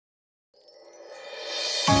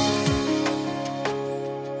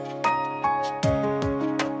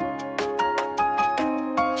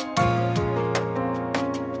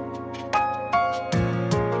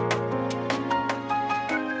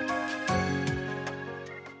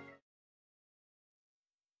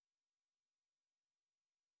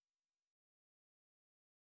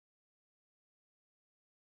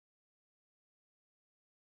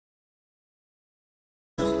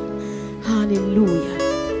Alléluia.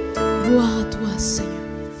 Gloire à toi, Seigneur.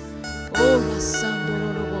 Oh,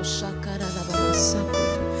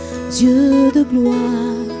 Dieu de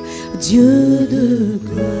gloire, Dieu de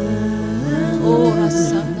gloire. Oh,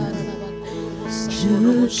 je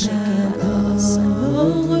t'adore.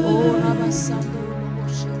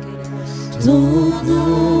 Ton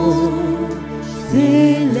nom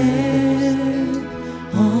s'élève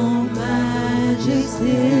en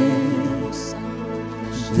majesté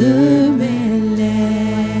de mes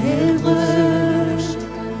lèvres.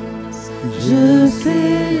 Je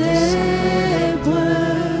célèbre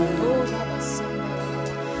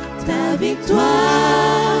ta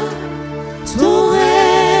victoire, ton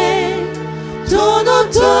règne, ton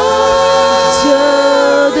autorité. Dieu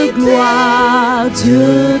de gloire, Dieu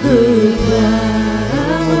de gloire,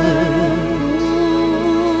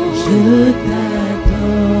 je t'adore.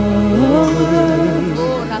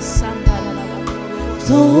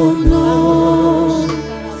 Ton nom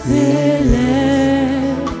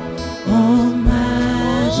s'élève en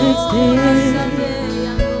majesté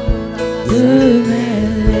de mes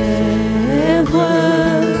lèvres.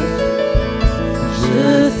 Je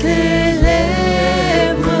célèbre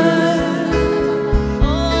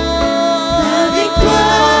ta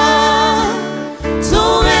victoire,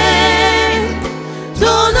 ton règne,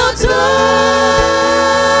 ton autorité.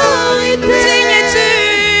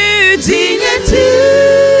 Digne es-tu,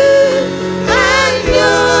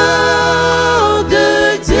 agneau de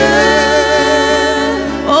Dieu.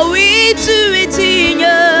 Oh oui, tu es digne.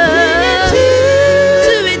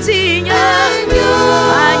 Tu es digne,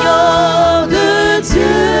 agneau de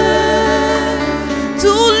Dieu.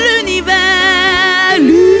 Tout l'univers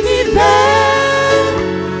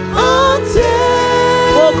entier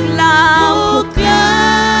proclame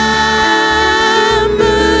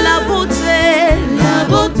la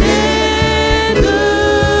beauté de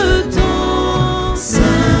ton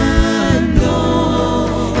saint nom.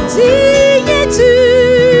 Digne es-tu,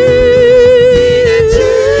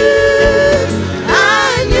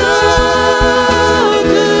 agneau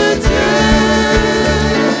de Dieu.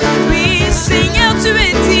 Oui, Seigneur, tu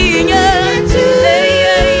es digne.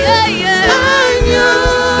 Agneau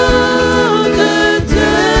de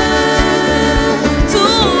Dieu.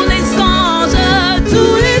 Tous les anges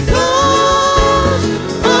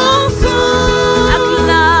ensemble acclament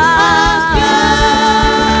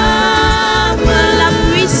la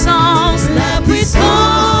puissance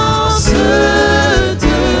de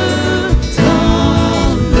ton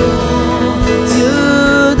nom. Dieu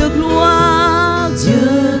de gloire, Dieu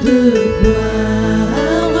de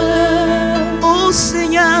gloire. Oh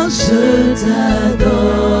Seigneur, je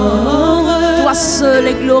t'adore. Toi seul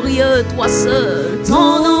est glorieux, toi seul.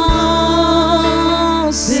 Ton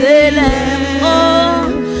nom s'élève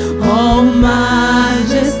en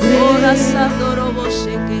majesté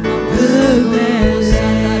de mes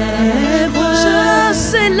lèvres. Je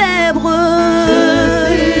célèbre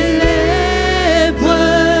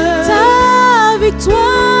ta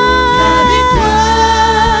victoire,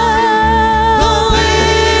 ton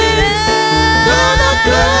règne, ton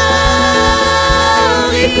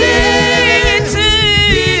autorité.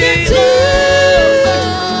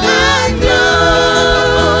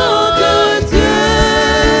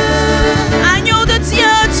 Agneau de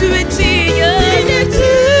Dieu, tu es digne.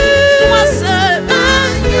 Toi seul,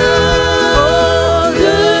 agneau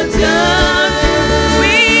de Dieu.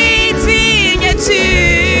 Oui, digne es-tu,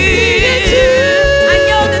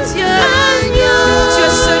 agneau de Dieu. Tu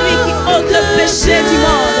es celui qui ôte le péché du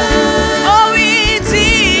monde. Oh oui,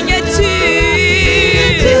 digne es-tu,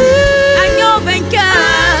 agneau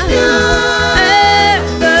vainqueur.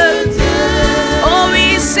 Oh oui,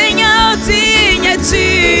 Seigneur, digne es-tu.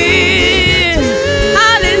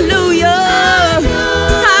 Alléluia,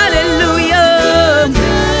 alléluia.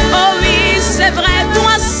 Oh oui, c'est vrai,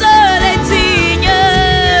 toi seul es digne.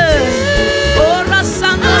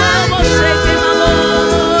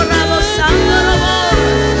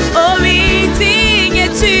 Oh oui, digne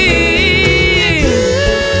es-tu.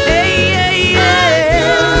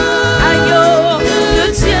 Agneau de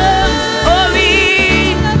Dieu. Oh oui,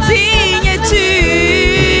 digne es-tu.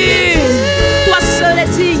 Toi seul es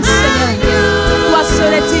digne, Seigneur. Toi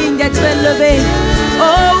seul est digne d'être élevé.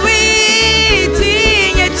 Oh oui,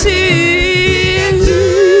 digne es-tu.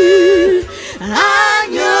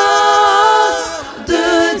 Agneau de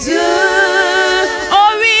Dieu.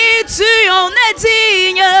 Oh oui, tu en es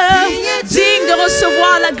digne. Digne de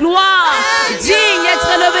recevoir la gloire. Digne d'être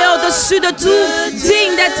élevé au-dessus de tout.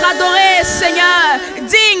 Digne d'être adoré, Seigneur.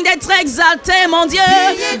 Digne d'être exalté, mon Dieu.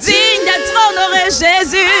 Digne d'être honoré,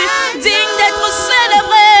 Jésus. Digne d'être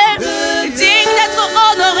célébré. Digne d'être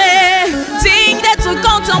honoré.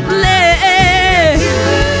 contempler.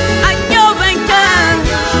 Agneau vainqueur,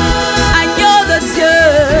 agneau de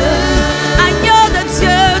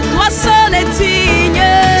Dieu, toi seul est digne.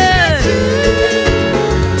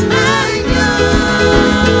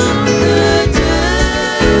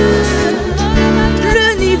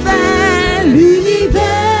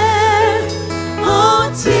 L'univers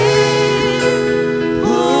entier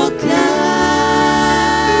proclame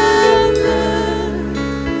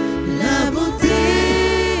la beauté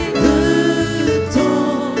de ton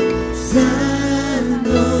Saint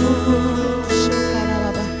nom.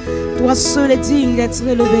 Toi seul est digne d'être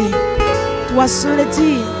élevé. Toi seul est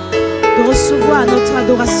digne de recevoir notre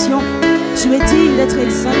adoration. Tu es digne d'être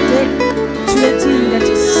exalté. Tu es digne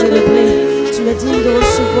d'être célébré. Tu es digne de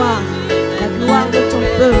recevoir la gloire de ton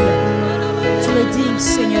peuple. Tu es digne,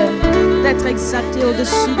 Seigneur, d'être exalté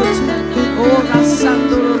au-dessus de tout. Oh,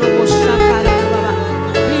 Rassandoro Robo Shakara Baba.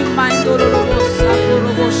 Rimandoro Robo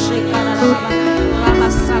Sakoro Shekara Baba.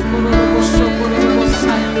 Ramasakoro Robo Shokoro Robo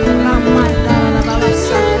Sai. Ramandara Baba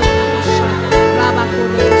Sakoro Shakara.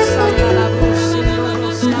 Rabakoro Sakara Robo Shekoro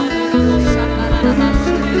Sakoro Sakara Baba.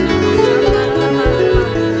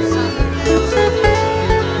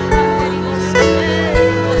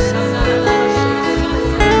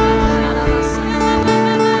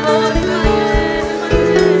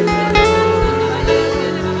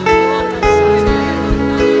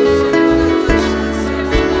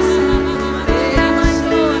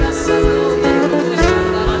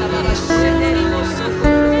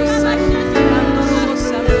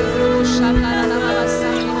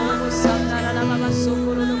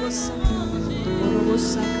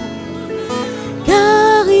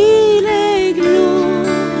 Car il est glorieux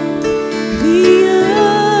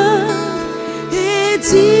et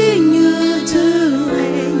digne de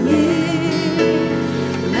régner.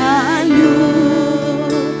 L'agneau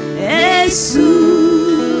est souverain.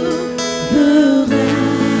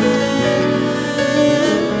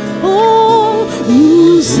 Oh,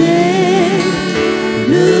 nous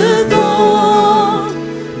élevons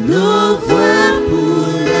nos voix pour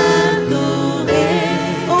l'adorer.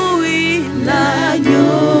 Oh oui,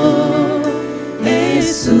 l'agneau est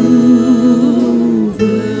souverain.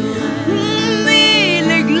 Il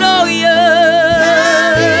est glorieux.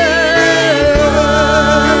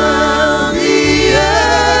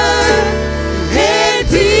 Et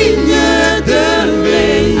digne de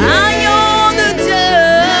régner. Agneau de Dieu.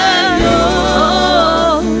 L'agneau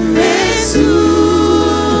est souverain.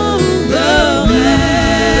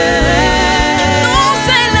 Nous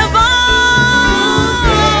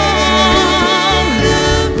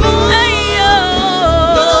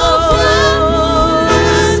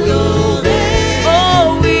oh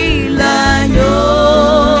oui, l'agneau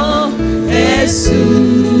est souverain.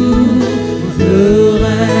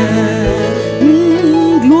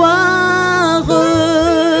 Gloire,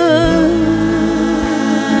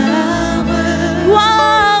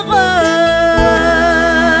 gloire,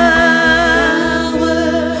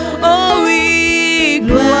 oh oui,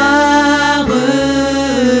 gloire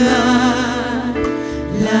à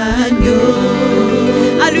l'agneau.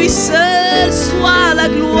 À lui seul soit la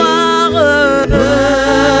gloire,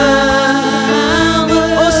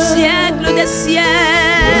 au siècle des siècles.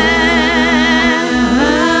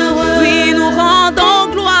 Oui, nous rendons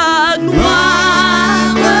gloire,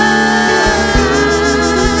 gloire.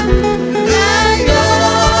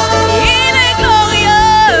 Il est glorieux.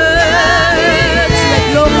 Tu es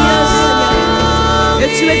glorieux, Seigneur. Et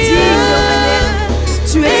tu es digne de régner.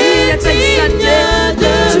 Tu es digne d'être exalté.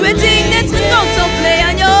 Tu es digne d'être contemplé.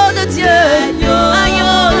 Agneau de Dieu,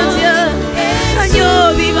 agneau de Dieu, agneau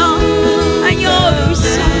vivant, agneau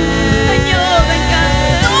puissant, agneau vainqueur.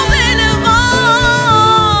 Nous élevons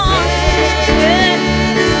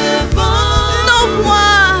nos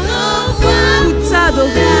voix pour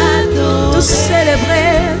t'adorer, te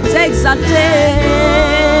célébrer, t'exalter.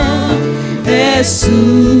 Et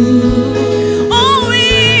oh oui,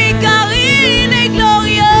 car il est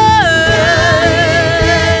glorieux.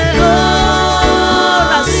 Oh,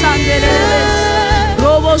 la sandele,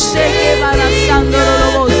 robo sheke bala sandolo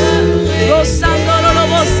lobos, lo sandolo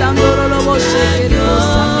lobos, sandolo lobos sheke lo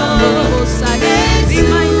sandolo lobos sage.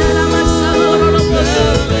 Remind la masandolo lobos,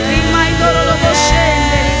 remind lo lobos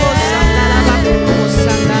sheke lo sandala la lobos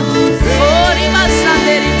sanda. Oh, rima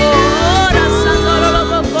sanderi bo, ora sandolo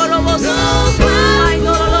lobos lobos. Remind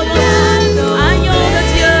lo lobos, agneau de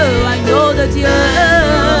Dieu, agneau de Dieu.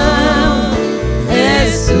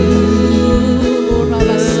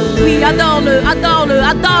 Oui, adore-le, adore-le,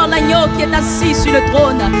 adore l'agneau qui est assis sur le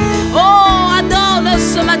trône. Oh, adore-le,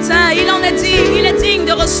 ce matin, il en est digne. Il est digne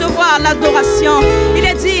de recevoir l'adoration. Il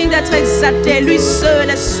est digne d'être exalté. Lui seul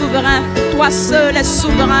est souverain. Toi seul es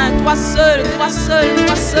souverain. Toi seul, toi seul,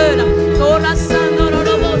 toi seul.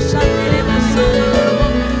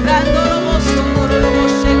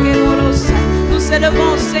 Nous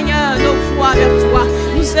élevons, Seigneur, nos voix vers toi.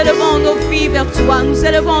 Nous élevons nos vies vers toi. Nous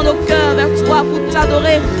élevons nos cœurs vers toi pour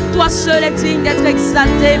t'adorer. Toi seul est digne d'être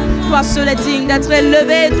exalté. Toi seul est digne d'être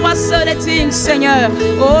élevé. Toi seul est digne, Seigneur.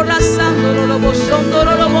 Oh, la sandololobo,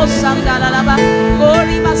 sondololobo, sandalalaba. Oh,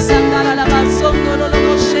 riba sandalalaba,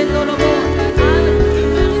 sondololobo, shendolobo.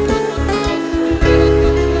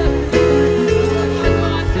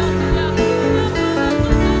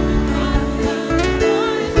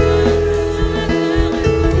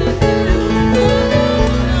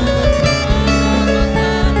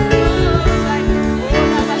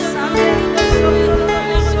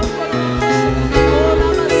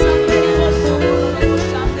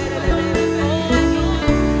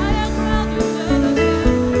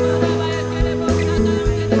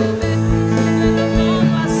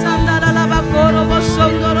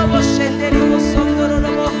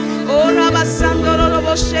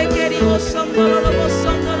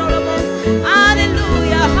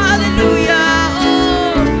 Alléluia, alléluia.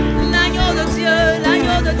 Oh, l'agneau de Dieu,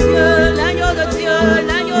 l'agneau de Dieu, l'agneau de Dieu,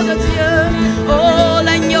 l'agneau de Dieu. Oh,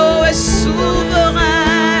 l'agneau est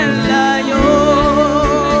souverain, l'agneau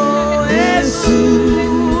est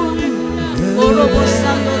souverain. Oh,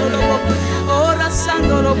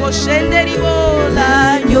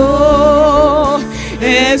 l'agneau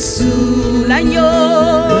est sous l'agneau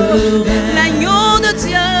de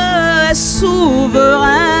Dieu est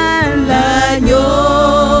souverain,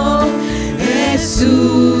 l'agneau est sous.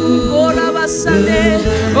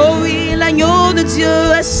 Oh oui, l'agneau de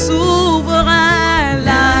Dieu est souverain,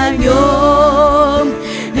 l'agneau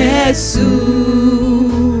est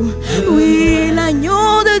sous. Oui,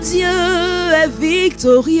 l'agneau de Dieu est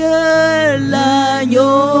victorieux,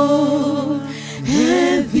 l'agneau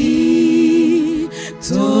est victorieux,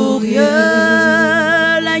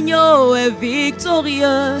 l'agneau est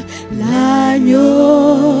victorieux, l'agneau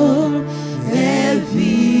est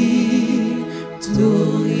victorieux,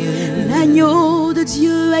 l'agneau de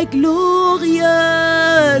Dieu est glorieux,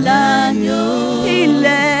 l'agneau, il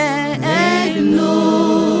est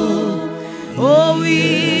glorieux. Oh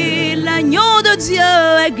oui, l'agneau de Dieu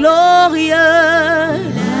est glorieux,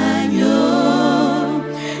 l'agneau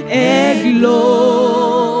est glorieux,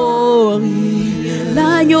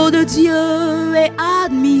 l'agneau de Dieu est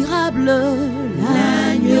admirable,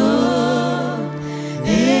 l'agneau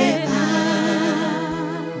est admirable.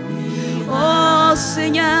 Oh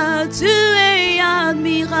Seigneur, tu es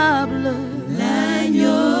admirable,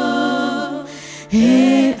 l'agneau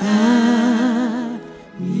est admirable.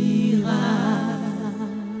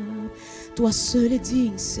 Toi seul est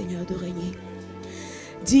digne, Seigneur, de régner,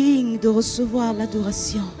 digne de recevoir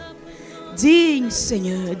l'adoration, digne,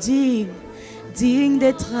 Seigneur, digne. Digne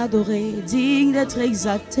d'être adoré, digne d'être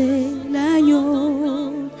exalté,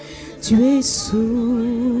 l'agneau, tu es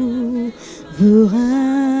souverain.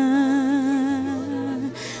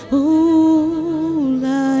 Oh,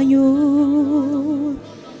 l'agneau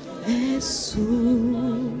est souverain.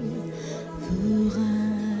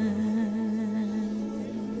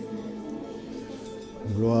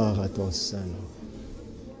 Gloire à ton Saint nom.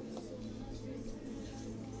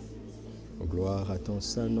 Gloire à ton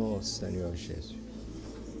saint nom, Seigneur Jésus.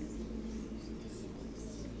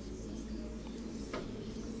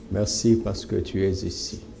 Merci parce que tu es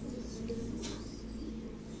ici.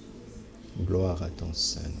 Gloire à ton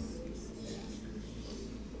saint nom.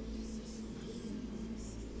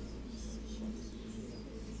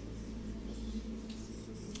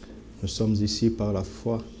 Nous sommes ici par la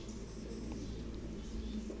foi.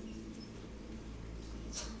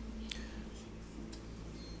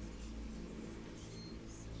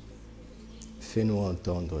 Fais-nous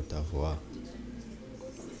entendre ta voix.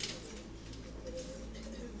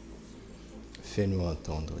 Fais-nous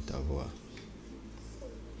entendre ta voix.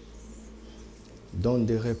 Donne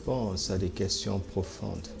des réponses à des questions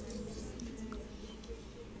profondes,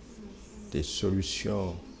 des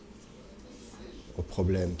solutions aux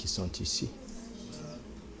problèmes qui sont ici.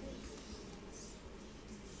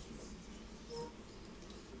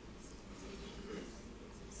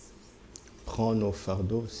 Prends nos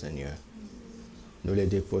fardeaux, Seigneur. Nous les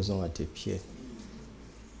déposons à tes pieds.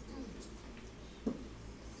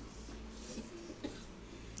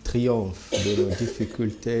 Triomphe de nos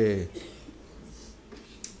difficultés,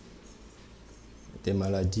 des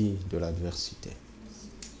maladies, de l'adversité.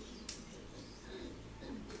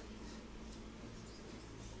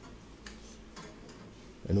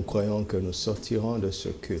 Et nous croyons que nous sortirons de ce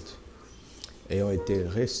culte ayant été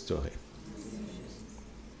restaurés.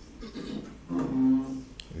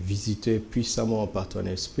 Visités puissamment par ton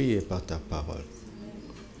esprit et par ta parole.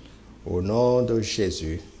 Au nom de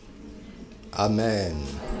Jésus. Amen.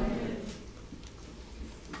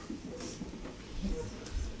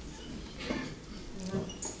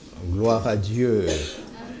 Gloire à Dieu.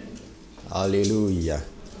 Alléluia.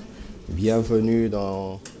 Bienvenue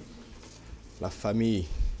dans la famille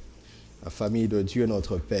de Dieu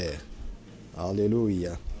notre Père.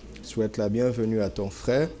 Alléluia. Souhaite la bienvenue à ton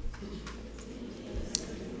frère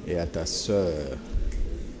et à ta sœur.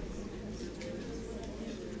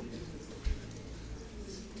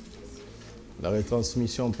 La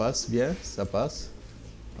retransmission passe bien, ça passe.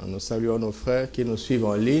 Nous saluons nos frères qui nous suivent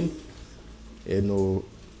en ligne et nous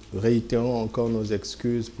réitérons encore nos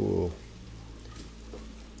excuses pour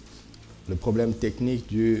le problème technique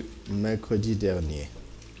du mercredi dernier.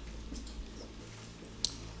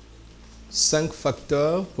 5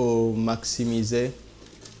 facteurs pour maximiser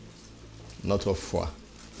notre foi,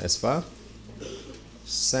 n'est-ce pas?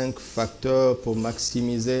 5 facteurs pour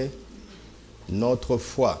maximiser notre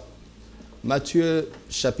foi. Matthieu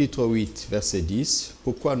chapitre 8, verset 10.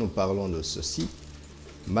 Pourquoi nous parlons de ceci?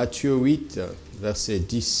 Matthieu 8, verset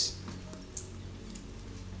 10.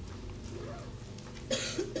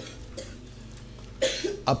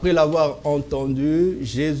 Après l'avoir entendu,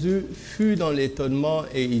 Jésus fut dans l'étonnement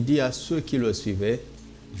et il dit à ceux qui le suivaient,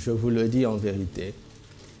 je vous le dis en vérité,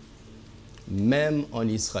 même en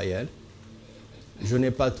Israël, je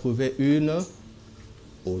n'ai pas trouvé une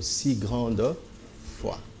aussi grande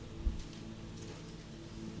foi.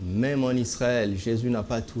 Même en Israël, Jésus n'a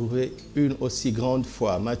pas trouvé une aussi grande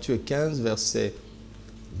foi. Matthieu 15, verset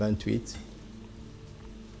 28.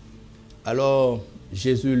 Alors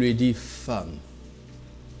Jésus lui dit, femme,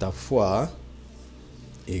 ta foi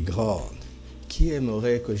est grande. Qui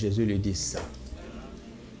aimerait que Jésus lui dise ça?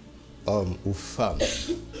 Homme ou femme,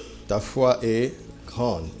 ta foi est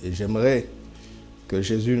grande. Et j'aimerais que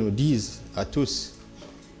Jésus nous dise à tous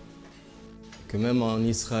que même en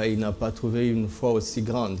Israël, il n'a pas trouvé une foi aussi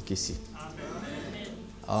grande qu'ici.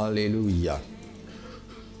 Alléluia.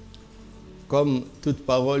 Comme toute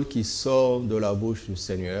parole qui sort de la bouche du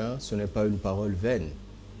Seigneur, ce n'est pas une parole vaine.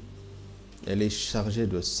 Elle est chargée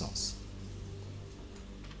de sens.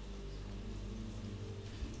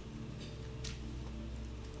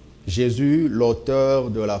 Jésus, l'auteur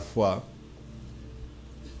de la foi,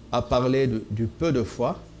 a parlé du peu de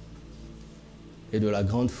foi et de la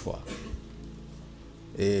grande foi.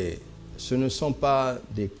 Et ce ne sont pas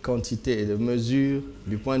des quantités et des mesures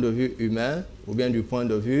du point de vue humain ou bien du point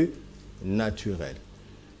de vue naturel.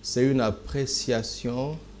 C'est une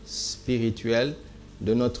appréciation spirituelle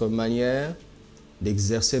de notre manière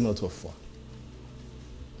d'exercer notre foi.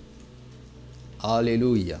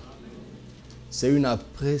 Alléluia. C'est une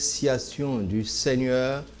appréciation du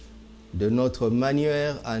Seigneur de notre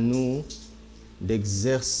manière à nous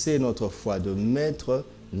d'exercer notre foi, de mettre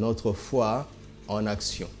notre foi en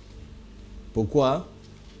action. Pourquoi?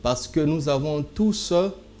 Parce que nous avons tous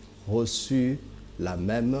reçu la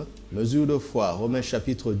même mesure de foi. Romains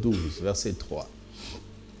chapitre 12, verset 3.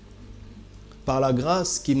 Par la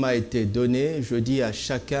grâce qui m'a été donnée, je dis à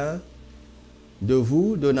chacun de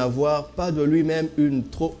vous de n'avoir pas de lui-même une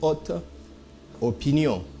trop haute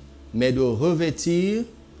opinion, mais de revêtir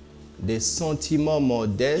des sentiments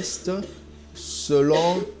modestes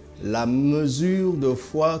selon la mesure de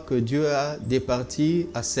foi que Dieu a départie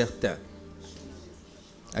à certains.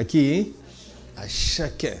 À qui? À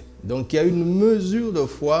chacun. Donc il y a une mesure de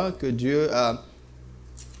foi que Dieu a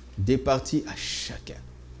départie à chacun.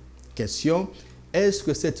 Question, est-ce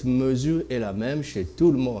que cette mesure est la même chez tout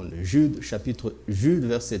le monde? Jude,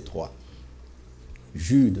 verset 3.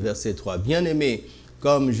 Jude, verset 3. Bien-aimés,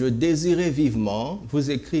 comme je désirais vivement vous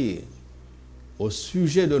écrire au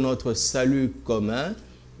sujet de notre salut commun,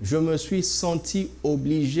 je me suis senti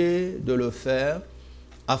obligé de le faire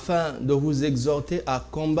afin de vous exhorter à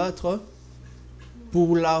combattre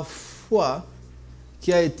pour la foi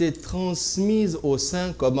qui a été transmise aux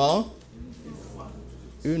saints, comment?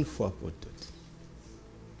 Une fois pour toutes.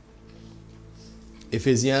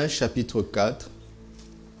 Éphésiens chapitre 4.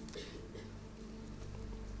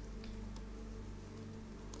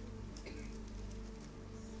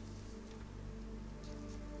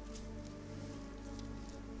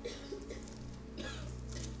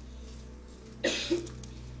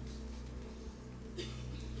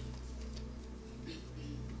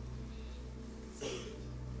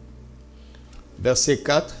 Verset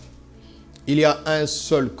 4, il y a un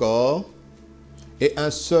seul corps et un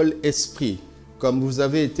seul esprit, comme vous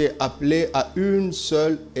avez été appelés à une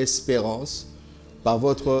seule espérance par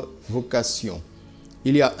votre vocation.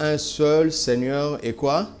 Il y a un seul Seigneur et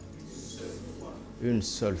quoi? Une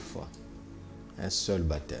seule foi. Un seul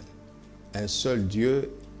baptême. Un seul Dieu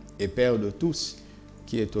et Père de tous,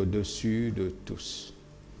 qui est au-dessus de tous.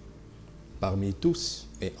 Parmi tous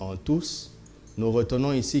et en tous, nous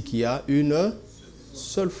retenons ici qu'il y a une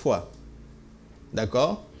seule foi.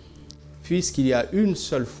 D'accord? Puisqu'il y a une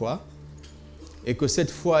seule foi, et que cette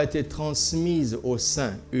foi a été transmise aux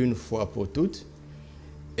saints une fois pour toutes,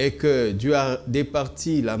 et que Dieu a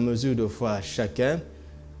départi la mesure de foi à chacun,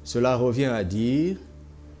 cela revient à dire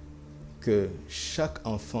que chaque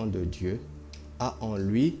enfant de Dieu a en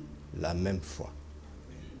lui la même foi.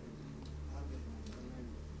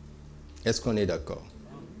 Est-ce qu'on est d'accord?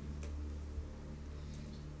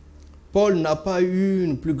 Paul n'a pas eu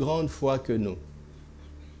une plus grande foi que nous.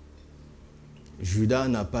 Judas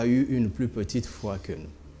n'a pas eu une plus petite foi que nous.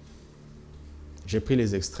 J'ai pris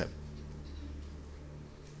les extrêmes.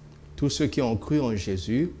 Tous ceux qui ont cru en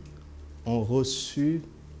Jésus ont reçu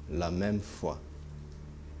la même foi.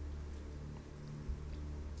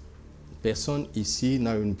 Personne ici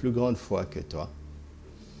n'a une plus grande foi que toi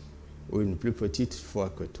ou une plus petite foi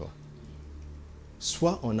que toi.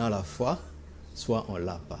 Soit on a la foi, soit on ne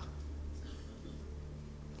l'a pas.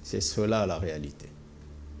 C'est cela la réalité.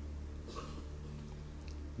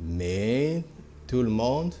 Mais tout le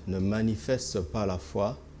monde ne manifeste pas la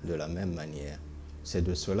foi de la même manière. C'est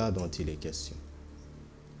de cela dont il est question.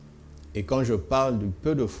 Et quand je parle du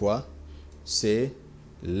peu de foi, c'est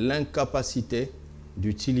l'incapacité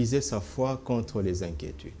d'utiliser sa foi contre les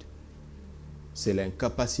inquiétudes. C'est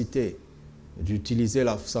l'incapacité d'utiliser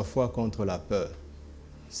sa foi contre la peur.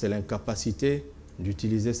 C'est l'incapacité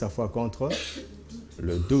d'utiliser sa foi contre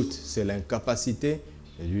le doute. C'est l'incapacité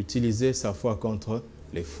d'utiliser sa foi contre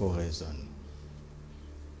les faux raisonnements.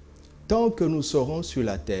 Tant que nous serons sur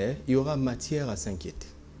la terre, il y aura matière à s'inquiéter.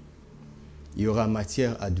 Il y aura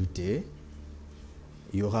matière à douter.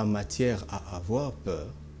 Il y aura matière à avoir peur.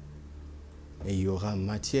 Et il y aura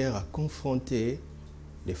matière à confronter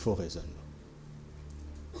les faux raisonnements.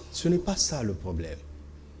 Ce n'est pas ça le problème.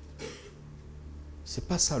 C'est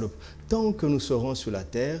pas ça le problème. Tant que nous serons sur la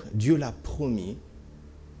terre, Dieu l'a promis,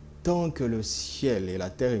 tant que le ciel et la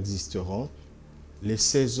terre existeront, les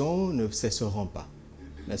saisons ne cesseront pas.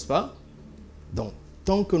 N'est-ce pas? Donc,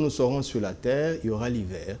 tant que nous serons sur la terre, il y aura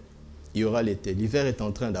l'hiver, il y aura l'été. L'hiver est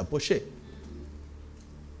en train d'approcher.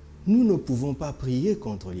 Nous ne pouvons pas prier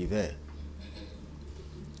contre l'hiver.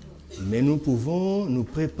 Mais nous pouvons nous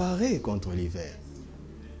préparer contre l'hiver.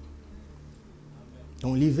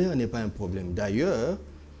 Donc l'hiver n'est pas un problème. D'ailleurs,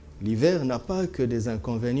 l'hiver n'a pas que des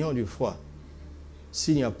inconvénients du froid.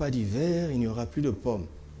 S'il n'y a pas d'hiver, il n'y aura plus de pommes.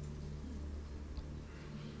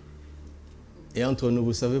 Et entre nous,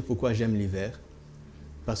 vous savez pourquoi j'aime l'hiver?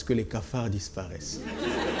 Parce que les cafards disparaissent.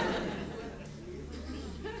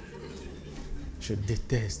 Je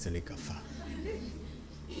déteste les cafards.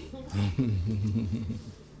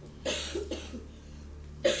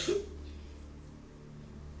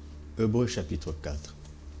 Hébreux chapitre 4,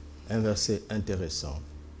 un verset intéressant.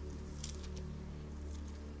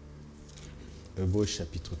 Hébreux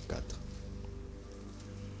chapitre 4,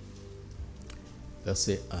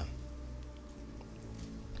 verset 1.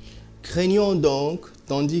 Craignons donc,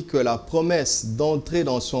 tandis que la promesse d'entrer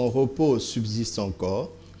dans son repos subsiste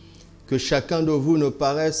encore, que chacun de vous ne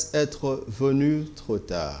paraisse être venu trop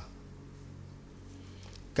tard.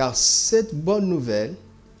 Car cette bonne nouvelle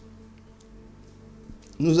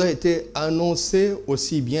nous a été annoncée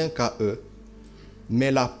aussi bien qu'à eux,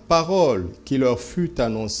 mais la parole qui leur fut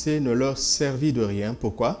annoncée ne leur servit de rien.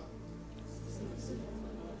 Pourquoi?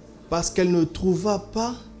 Parce qu'elle ne trouva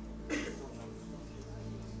pas...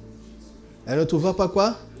 Elle ne trouva pas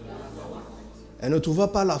quoi? Elle ne trouva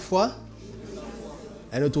pas la foi?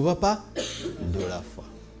 Elle ne trouva pas de la foi.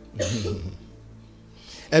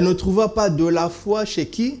 Elle ne trouva pas de la foi chez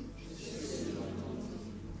qui?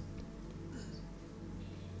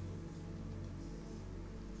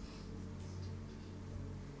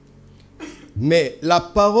 Mais la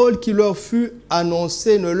parole qui leur fut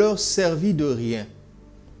annoncée ne leur servit de rien.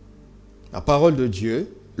 La parole de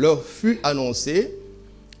Dieu leur fut annoncée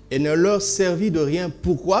et ne leur servit de rien.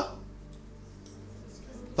 Pourquoi?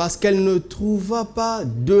 Parce qu'elle ne trouva pas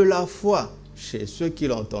de la foi chez ceux qui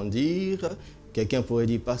l'entendirent. Quelqu'un pourrait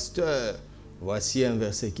dire, pasteur, voici un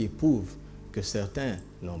verset qui prouve que certains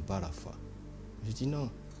n'ont pas la foi. Je dis non,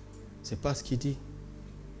 ce n'est pas ce qu'il dit.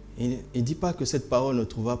 Il ne dit pas que cette parole ne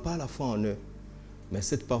trouva pas la foi en eux, mais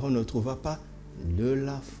cette parole ne trouva pas de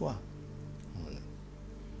la foi en eux.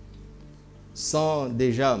 sans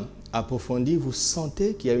déjà approfondir, vous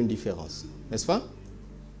sentez qu'il y a une différence, n'est-ce pas?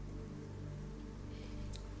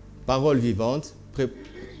 Parole vivante,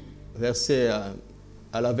 versez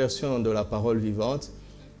à la version de la parole vivante,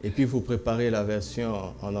 et puis vous préparez la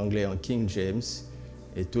version en anglais, en King James,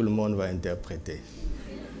 et tout le monde va interpréter.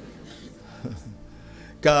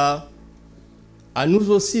 Car à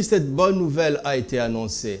nous aussi, cette bonne nouvelle a été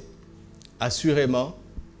annoncée. Assurément,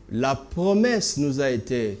 la promesse nous a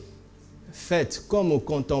été faite comme aux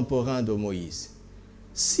contemporains de Moïse.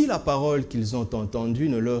 Si la parole qu'ils ont entendue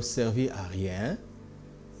ne leur servit à rien,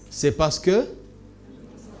 c'est parce que...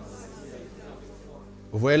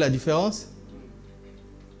 Vous voyez la différence?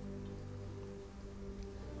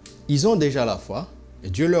 Ils ont déjà la foi, et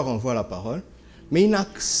Dieu leur envoie la parole, mais ils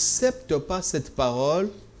n'acceptent pas cette parole,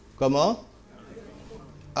 comment?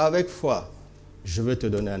 Avec foi. Je vais te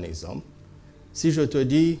donner un exemple. Si je te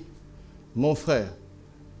dis, mon frère,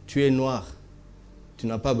 tu es noir, tu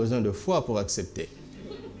n'as pas besoin de foi pour accepter.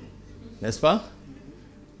 N'est-ce pas?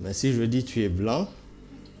 Mais si je dis, tu es blanc,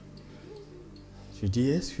 tu dis,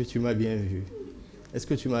 est-ce que tu m'as bien vu? Est-ce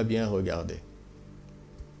que tu m'as bien regardé?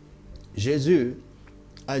 Jésus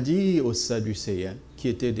a dit aux Sadducéens, qui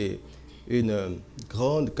étaient une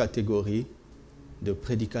grande catégorie de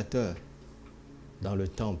prédicateurs dans le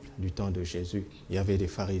temple du temps de Jésus. Il y avait des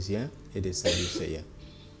pharisiens et des Sadducéens.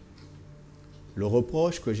 Le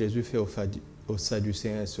reproche que Jésus fait aux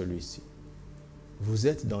Sadducéens est celui-ci. Vous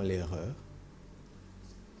êtes dans l'erreur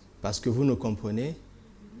parce que vous ne comprenez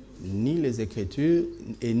ni les Écritures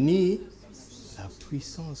et ni la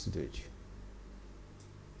puissance de Dieu.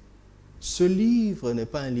 Ce livre n'est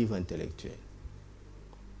pas un livre intellectuel.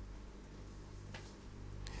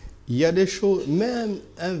 Il y a des choses, même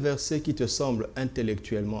un verset qui te semble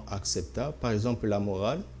intellectuellement acceptable, par exemple la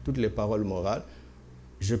morale, toutes les paroles morales,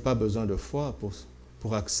 je n'ai pas besoin de foi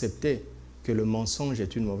pour accepter que le mensonge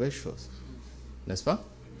est une mauvaise chose. N'est-ce pas?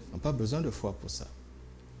 On n'a pas besoin de foi pour ça.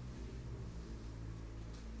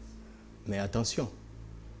 Mais attention,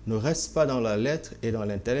 ne reste pas dans la lettre et dans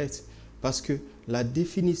l'intellect, parce que la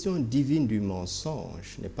définition divine du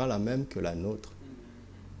mensonge n'est pas la même que la nôtre.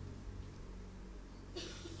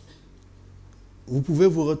 Vous pouvez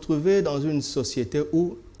vous retrouver dans une société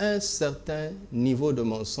où un certain niveau de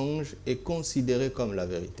mensonge est considéré comme la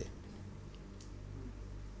vérité.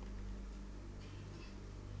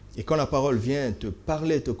 Et quand la parole vient te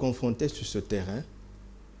parler, te confronter sur ce terrain,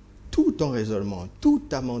 tout ton raisonnement, toute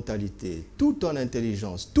ta mentalité, toute ton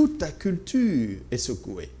intelligence, toute ta culture est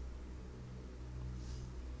secouée.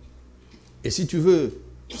 Et si tu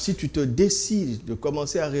te décides de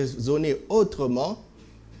commencer à raisonner autrement,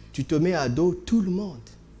 tu te mets à dos tout le monde.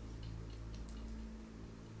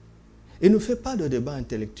 Et ne fais pas de débat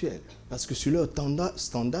intellectuel, parce que sur leur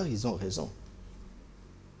standard, ils ont raison.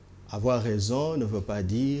 Avoir raison ne veut pas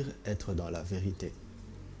dire être dans la vérité.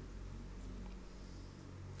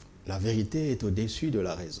 La vérité est au-dessus de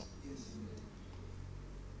la raison.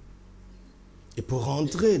 Et pour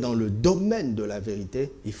rentrer dans le domaine de la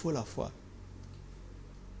vérité, il faut la foi.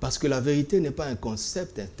 Parce que la vérité n'est pas un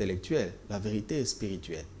concept intellectuel, la vérité est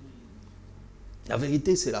spirituelle. La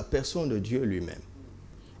vérité, c'est la personne de Dieu lui-même.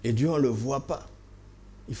 Et Dieu, on ne le voit pas.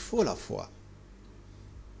 Il faut la foi.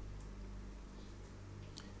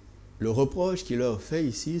 Le reproche qu'il leur fait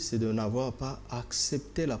ici, c'est de n'avoir pas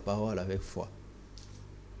accepté la parole avec foi.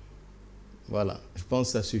 Voilà, je pense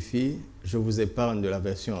que ça suffit. Je vous épargne de la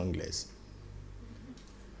version anglaise.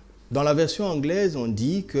 Dans la version anglaise, on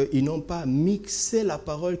dit qu'ils n'ont pas mixé la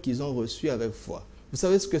parole qu'ils ont reçue avec foi. Vous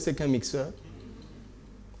savez ce que c'est qu'un mixeur?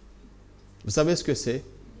 Vous savez ce que c'est?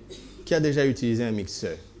 Qui a déjà utilisé un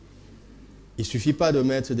mixeur? Il ne suffit pas de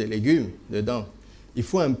mettre des légumes dedans. Il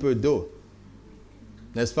faut un peu d'eau.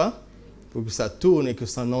 N'est-ce pas? Pour que ça tourne et que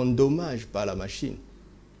ça n'endommage pas la machine.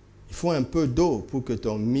 Il faut un peu d'eau pour que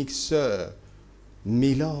ton mixeur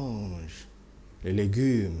mélange les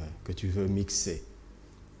légumes que tu veux mixer.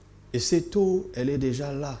 Et cette eau, elle est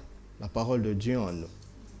déjà là, la parole de Dieu en nous.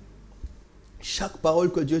 Chaque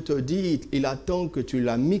parole que Dieu te dit, il attend que tu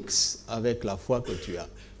la mixes avec la foi que tu as.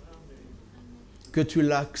 Que tu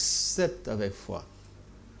l'acceptes avec foi.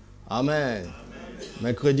 Amen. Amen.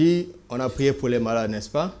 Mercredi, on a prié pour les malades, n'est-ce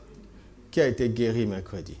pas? Qui a été guéri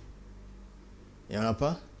mercredi? Il n'y en a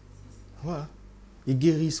pas? Voilà. Ils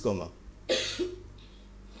guérissent comment?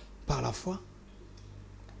 Par la foi.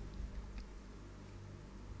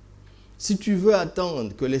 Si tu veux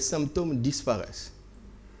attendre que les symptômes disparaissent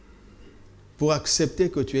pour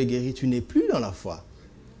accepter que tu es guéri, tu n'es plus dans la foi.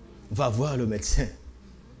 Va voir le médecin.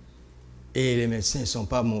 Et les médecins ne sont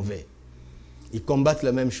pas mauvais. Ils combattent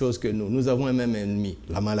la même chose que nous. Nous avons un même ennemi,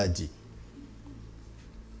 la maladie.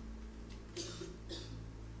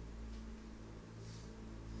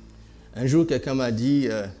 Un jour, quelqu'un m'a dit,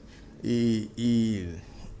 il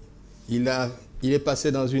est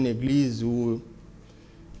passé dans une église où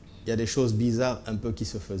il y a des choses bizarres un peu qui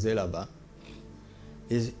se faisaient là-bas.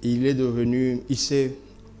 Et il s'est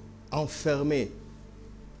enfermé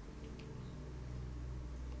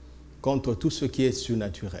contre tout ce qui est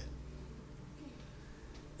surnaturel.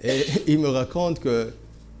 Et il me raconte que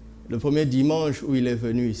le premier dimanche où il est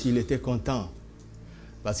venu ici, il était content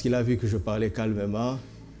parce qu'il a vu que je parlais calmement.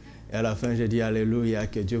 Et à la fin, j'ai dit Alléluia,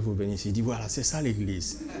 que Dieu vous bénisse. Il dit voilà, c'est ça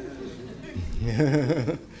l'église.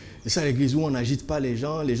 C'est ça l'église où on n'agite pas les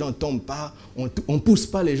gens ne tombent pas, on ne pousse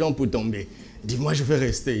pas les gens pour tomber. Il dit moi je vais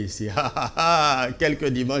rester ici. Quelques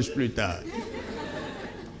dimanches plus tard.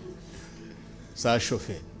 Ça a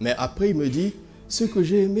chauffé. Mais après il me dit, ce que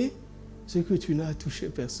j'ai aimé, c'est que tu n'as touché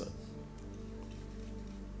personne.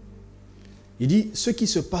 Il dit, ce qui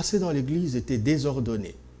se passait dans l'église était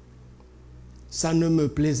désordonné. Ça ne me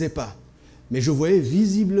plaisait pas. Mais je voyais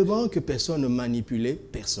visiblement que personne ne manipulait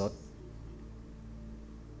personne.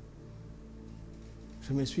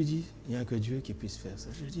 Je me suis dit, il n'y a que Dieu qui puisse faire ça.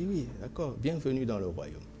 Je dis, oui, d'accord, bienvenue dans le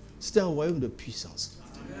royaume. C'était un royaume de puissance.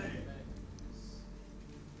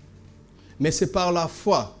 Mais c'est par la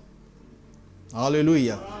foi.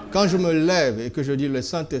 Alléluia. Quand je me lève et que je dis, le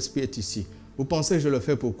Saint-Esprit est ici, vous pensez que je le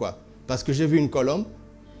fais pourquoi? Parce que j'ai vu une colombe?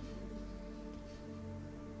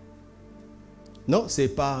 Non, c'est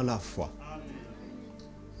par la foi.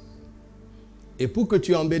 Et pour que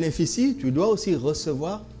tu en bénéficies, tu dois aussi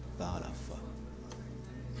recevoir par la foi.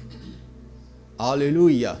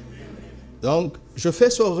 Alléluia. Donc, je fais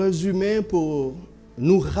ce résumé pour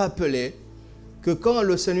nous rappeler que quand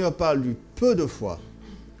le Seigneur parle du peu de foi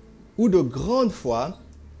ou de grande foi,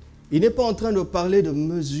 il n'est pas en train de parler de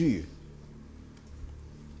mesure.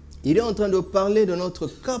 Il est en train de parler de notre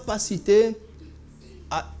capacité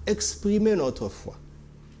à exprimer notre foi,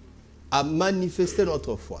 à manifester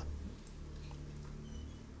notre foi.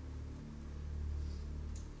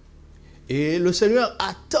 Et le Seigneur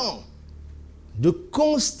attend de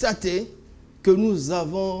constater que nous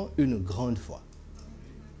avons une grande foi.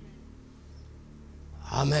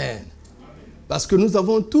 Amen. Parce que nous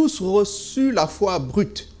avons tous reçu la foi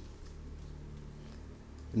brute.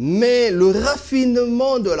 Mais le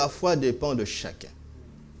raffinement de la foi dépend de chacun.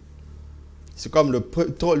 C'est comme le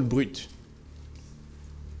pétrole brut.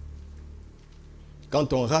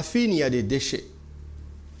 Quand on raffine, il y a des déchets.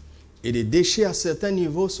 Et les déchets à certains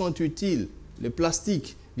niveaux sont utiles. Les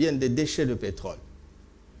plastiques viennent des déchets de pétrole.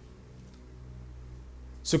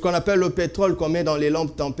 Ce qu'on appelle le pétrole qu'on met dans les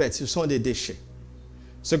lampes tempêtes, ce sont des déchets.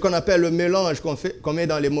 Ce qu'on appelle le mélange qu'on met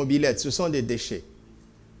dans les mobylettes, ce sont des déchets.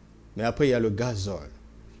 Mais après, il y a le gazole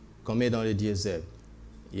qu'on met dans les diesels.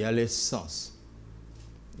 Il y a l'essence.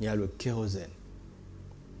 Il y a le kérosène.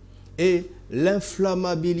 Et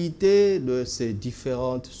l'inflammabilité de ces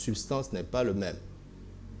différentes substances n'est pas le même.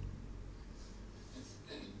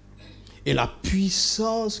 Et la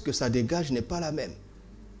puissance que ça dégage n'est pas la même.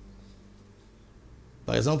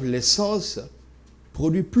 Par exemple, l'essence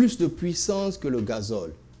produit plus de puissance que le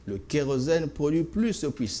gazole. Le kérosène produit plus de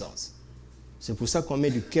puissance. C'est pour ça qu'on met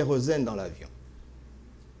du kérosène dans l'avion.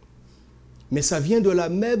 Mais ça vient de la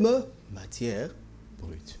même matière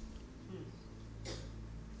brute.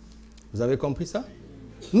 Vous avez compris ça?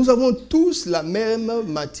 Nous avons tous la même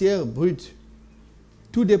matière brute.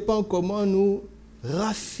 Tout dépend comment nous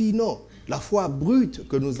raffinons la foi brute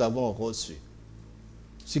que nous avons reçue.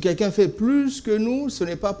 Si quelqu'un fait plus que nous, ce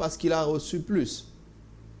n'est pas parce qu'il a reçu plus.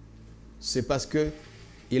 C'est parce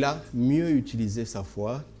qu'il a mieux utilisé sa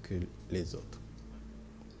foi que les autres.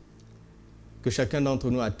 Que chacun d'entre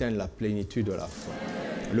nous atteigne la plénitude de la foi,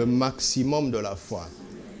 le maximum de la foi,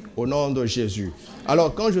 au nom de Jésus.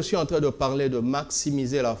 Alors, quand je suis en train de parler de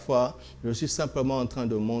maximiser la foi, je suis simplement en train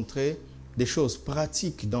de montrer des choses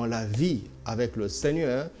pratiques dans la vie avec le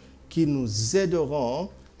Seigneur qui nous aideront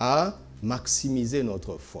à maximiser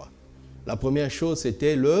notre foi. La première chose,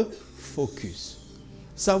 c'était le focus.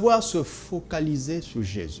 Savoir se focaliser sur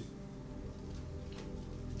Jésus.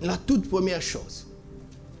 La toute première chose.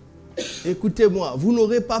 Écoutez-moi, vous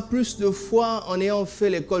n'aurez pas plus de foi en ayant fait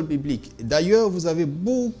l'école biblique. D'ailleurs, vous avez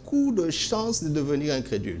beaucoup de chances de devenir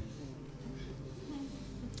incrédule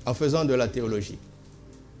en faisant de la théologie.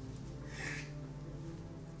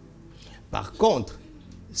 Par contre,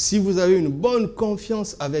 si vous avez une bonne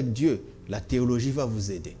confiance avec Dieu, la théologie va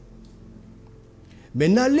vous aider. Mais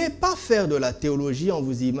n'allez pas faire de la théologie en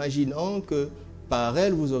vous imaginant que par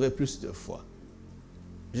elle, vous aurez plus de foi.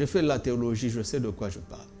 J'ai fait de la théologie, je sais de quoi je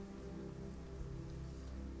parle.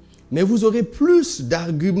 Mais vous aurez plus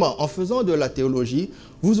d'arguments. En faisant de la théologie,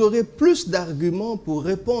 vous aurez plus d'arguments pour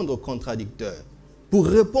répondre aux contradicteurs. pour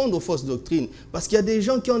répondre aux fausses doctrines. Parce qu'il y a des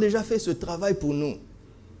gens qui ont déjà fait ce travail pour nous.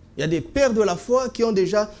 Il y a des pères de la foi qui ont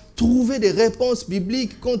déjà trouvé des réponses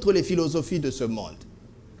bibliques contre les philosophies de ce monde.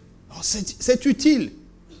 C'est utile.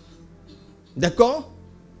 D'accord?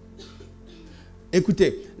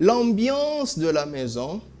 Écoutez, l'ambiance de la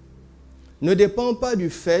maison ne dépend pas du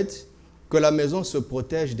fait que la maison se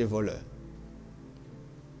protège des voleurs.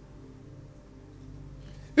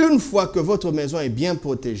 Une fois que votre maison est bien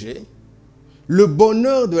protégée, le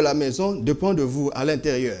bonheur de la maison dépend de vous à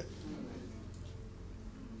l'intérieur.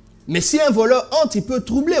 Mais si un voleur entre, il peut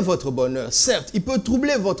troubler votre bonheur. Certes, il peut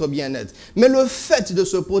troubler votre bien-être. Mais le fait de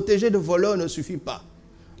se protéger de voleurs ne suffit pas.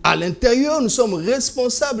 À l'intérieur, nous sommes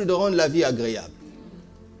responsables de rendre la vie agréable.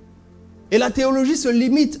 Et la théologie se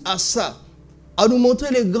limite à ça, à nous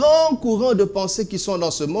montrer les grands courants de pensée qui sont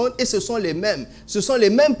dans ce monde, et ce sont les mêmes. Ce sont les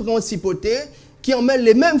mêmes principautés qui emmènent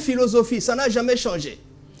les mêmes philosophies. Ça n'a jamais changé.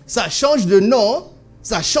 Ça change de nom,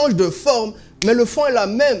 ça change de forme, mais le fond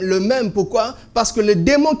est le même. Pourquoi? Parce que les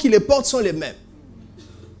démons qui les portent sont les mêmes.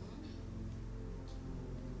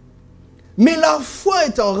 Mais la foi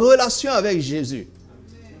est en relation avec Jésus.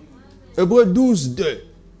 Hébreux 12, 2.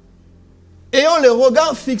 Ayant les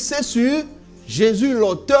regards fixés sur Jésus,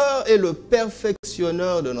 l'auteur et le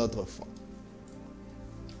perfectionneur de notre foi.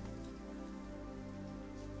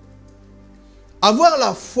 Avoir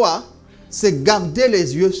la foi, c'est garder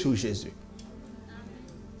les yeux sur Jésus.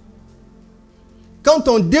 Quand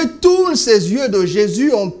on détourne ses yeux de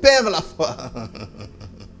Jésus, on perd la foi.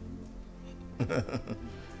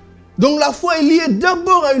 Donc la foi est liée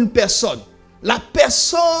d'abord à une personne. La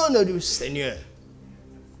personne du Seigneur.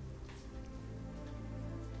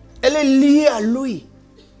 Elle est liée à lui.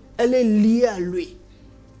 Elle est liée à lui.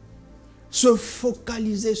 Se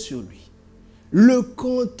focaliser sur lui. Le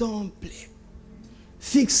contempler.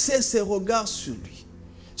 Fixer ses regards sur lui.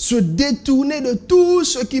 Se détourner de tout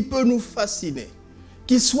ce qui peut nous fasciner.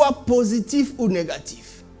 Qu'il soit positif ou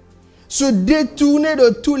négatif. Se détourner de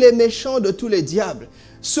tous les méchants, de tous les diables.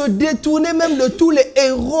 Se détourner même de tous les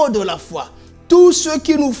héros de la foi. Tout ce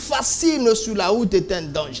qui nous fascine sur la route est un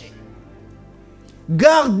danger.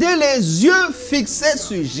 Gardez les yeux fixés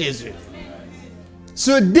sur Jésus.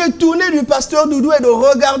 Se détourner du pasteur Doudou et de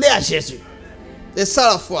regarder à Jésus. C'est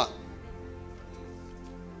ça la foi.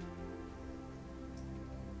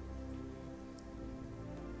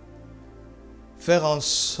 Faire en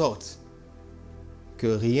sorte que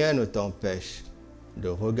rien ne t'empêche de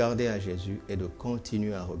regarder à Jésus et de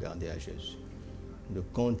continuer à regarder à Jésus. De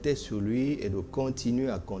compter sur lui et de continuer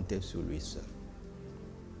à compter sur lui seul.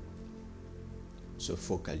 Se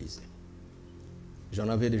focaliser. J'en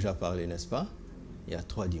avais déjà parlé, n'est-ce pas? Il y a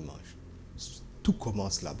 3 dimanches. Tout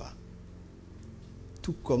commence là-bas.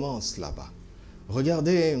 Tout commence là-bas.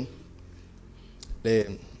 Regardez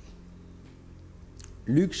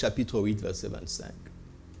Luc chapitre 8, verset 25.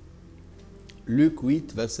 Luc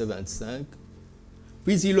 8, verset 25.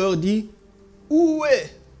 Puis il leur dit, où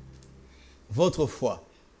est votre foi?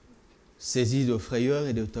 Saisis de frayeur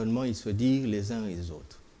et d'étonnement, ils se dirent les uns et les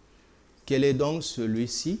autres. Quel est donc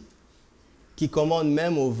celui-ci qui commande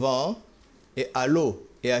même au vent et à l'eau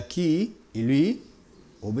et à qui ils lui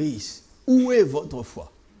obéissent? Où est votre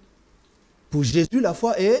foi? Pour Jésus, la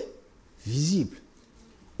foi est visible.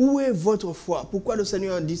 Où est votre foi? Pourquoi le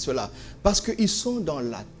Seigneur dit cela? Parce qu'ils sont dans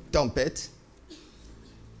la tempête,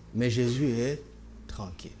 mais Jésus est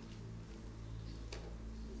tranquille.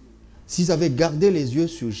 S'ils avaient gardé les yeux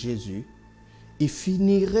sur Jésus, ils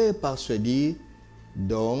finiraient par se dire,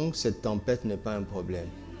 donc cette tempête n'est pas un problème.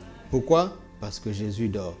 Pourquoi? Parce que Jésus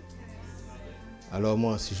dort. Alors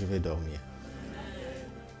moi aussi je vais dormir.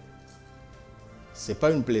 Ce n'est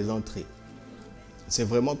pas une plaisanterie. C'est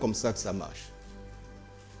vraiment comme ça que ça marche.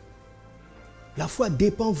 La foi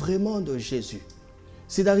dépend vraiment de Jésus.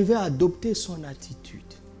 C'est d'arriver à adopter son attitude.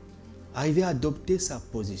 Arriver à adopter sa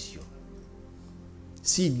position.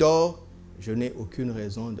 S'il dort, je n'ai aucune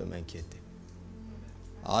raison de m'inquiéter.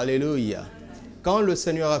 Alléluia. Quand le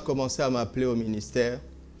Seigneur a commencé à m'appeler au ministère,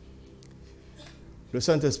 le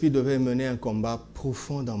Saint-Esprit devait mener un combat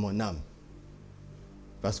profond dans mon âme.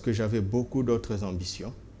 Parce que j'avais beaucoup d'autres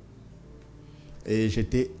ambitions. Et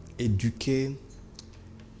j'étais éduqué.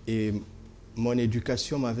 Et mon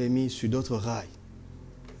éducation m'avait mis sur d'autres rails.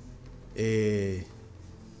 Et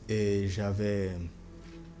j'avais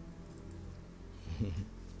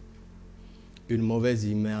une mauvaise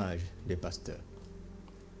image des pasteurs.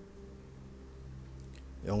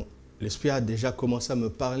 L'Esprit a déjà commencé à me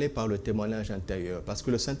parler par le témoignage intérieur. Parce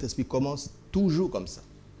que le Saint-Esprit commence toujours comme ça.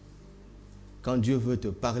 Quand Dieu veut te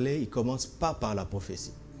parler, il ne commence pas par la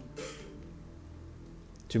prophétie.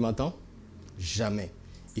 Tu m'entends? Jamais.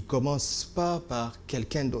 il ne commence pas par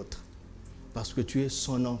quelqu'un d'autre, parce que tu es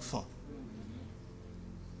son enfant.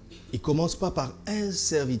 Il ne commence pas par un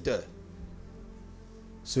serviteur.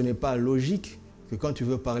 Ce n'est pas logique que quand tu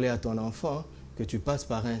veux parler à ton enfant, que tu passes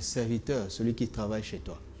par un serviteur, celui qui travaille chez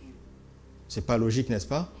toi. Ce n'est pas logique, n'est-ce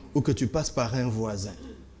pas? Ou que tu passes par un voisin.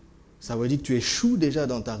 Ça veut dire que tu échoues déjà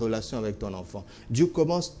dans ta relation avec ton enfant. Dieu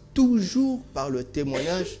commence toujours par le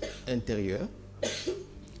témoignage intérieur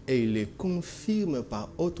et il les confirme par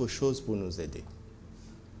autre chose pour nous aider.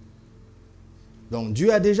 Donc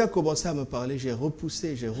Dieu a déjà commencé à me parler, j'ai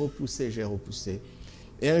repoussé.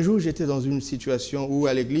 Et un jour, j'étais dans une situation où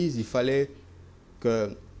à l'église, il fallait que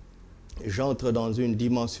j'entre dans une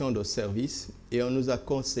dimension de service et on nous a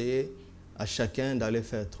conseillé à chacun d'aller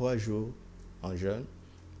faire 3 jours en jeûne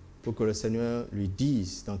pour que le Seigneur lui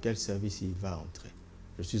dise dans quel service il va entrer.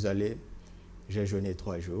 Je suis allé, j'ai jeûné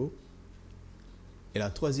 3 jours et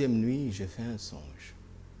la 3e nuit, j'ai fait un songe.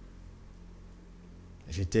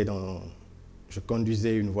 Je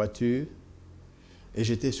conduisais une voiture et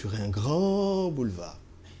j'étais sur un grand boulevard.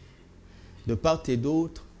 De part et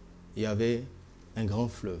d'autre, il y avait un grand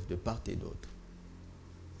fleuve, de part et d'autre.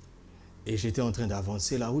 Et j'étais en train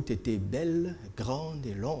d'avancer, la route était belle, grande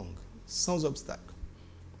et longue, sans obstacle.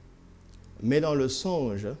 Mais dans le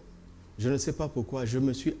songe, je ne sais pas pourquoi, je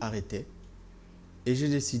me suis arrêté et j'ai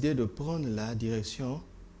décidé de prendre la direction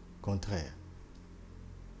contraire.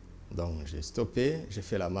 Donc j'ai stoppé, j'ai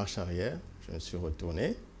fait la marche arrière, je me suis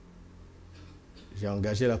retourné, j'ai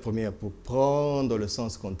engagé la première pour prendre le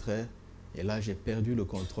sens contraire et là j'ai perdu le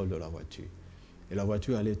contrôle de la voiture. Et la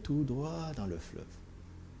voiture allait tout droit dans le fleuve.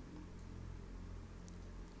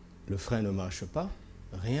 Le frein ne marche pas,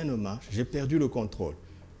 rien ne marche, j'ai perdu le contrôle.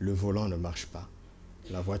 Le volant ne marche pas.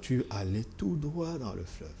 La voiture allait tout droit dans le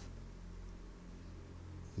fleuve.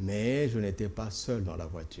 Mais je n'étais pas seul dans la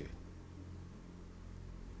voiture.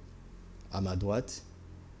 À ma droite,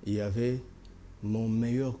 il y avait mon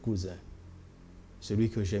meilleur cousin, celui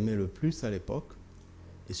que j'aimais le plus à l'époque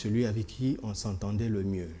et celui avec qui on s'entendait le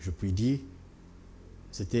mieux. Je puis dire,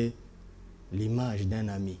 c'était l'image d'un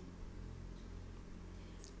ami.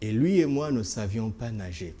 Et lui et moi ne savions pas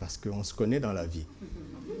nager parce qu'on se connaît dans la vie.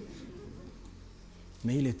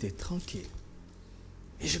 Mais il était tranquille.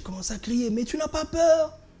 Et je commence à crier, mais tu n'as pas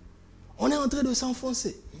peur? On est en train de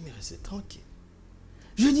s'enfoncer. Il est resté tranquille.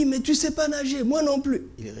 Je dis, mais tu ne sais pas nager? Moi non plus.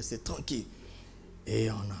 Il est resté tranquille. Et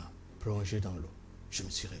on a plongé dans l'eau. Je me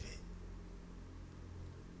suis réveillé.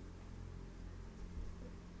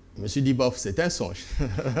 Je me suis dit, bof, c'est un songe.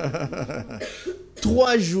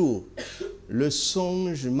 3 jours, le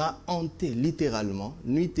songe m'a hanté littéralement,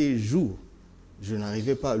 nuit et jour. Je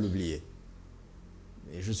n'arrivais pas à l'oublier.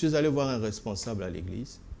 Et je suis allé voir un responsable à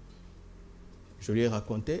l'église. Je lui ai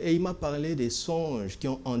raconté et il m'a parlé des songes qui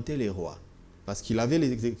ont hanté les rois. Parce qu'il avait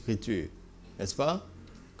les Écritures, n'est-ce pas?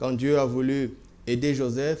 Quand Dieu a voulu aider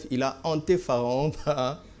Joseph, il a hanté Pharaon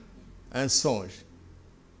par un songe.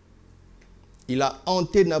 Il a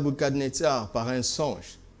hanté Nabuchodonosor par un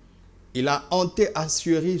songe. Il a hanté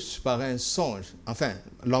Assuérus par un songe. Enfin,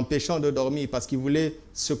 l'empêchant de dormir parce qu'il voulait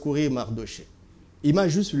secourir Mardoché. Il m'a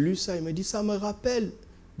juste lu ça, il me dit, ça me rappelle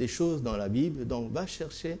des choses dans la Bible, donc va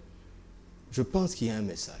chercher. Je pense qu'il y a un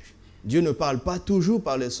message. Dieu ne parle pas toujours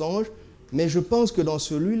par les songes, mais je pense que dans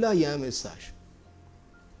celui-là, il y a un message.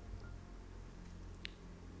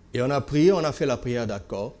 Et on a prié, on a fait la prière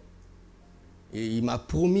d'accord. Et il m'a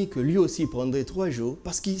promis que lui aussi prendrait 3 jours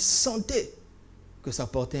parce qu'il sentait que ça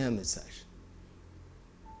portait un message.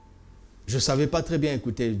 Je ne savais pas très bien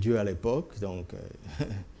écouter Dieu à l'époque, donc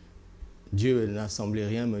Dieu n'a semblé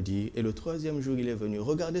rien me dire. Et le 3e jour, il est venu.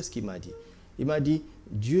 Regardez ce qu'il m'a dit. Il m'a dit,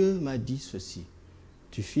 Dieu m'a dit ceci.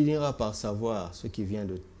 Tu finiras par savoir ce qu'il vient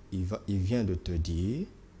de te dire,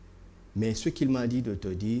 mais ce qu'il m'a dit de te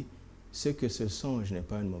dire, c'est que ce songe n'est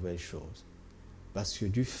pas une mauvaise chose. Parce que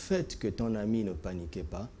du fait que ton ami ne paniquait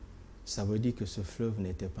pas, ça veut dire que ce fleuve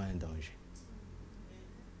n'était pas un danger.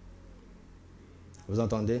 Vous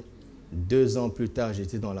entendez? 2 ans plus tard,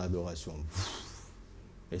 j'étais dans l'adoration.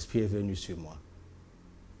 L'Esprit est venu sur moi.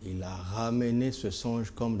 Il a ramené ce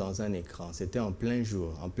songe comme dans un écran. C'était en plein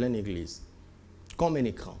jour, en pleine église. Comme un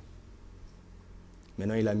écran.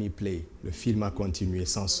 Maintenant, il a mis play. Le film a continué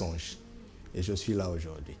sans songe. Et je suis là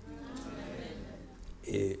aujourd'hui.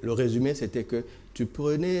 Et le résumé, c'était que tu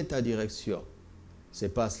prenais ta direction. Ce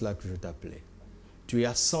n'est pas cela que je t'appelais. Tu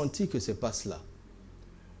as senti que ce n'est pas cela.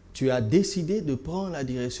 Tu as décidé de prendre la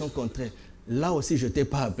direction contraire. Là aussi, je ne t'ai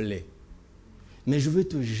pas appelé. Mais je veux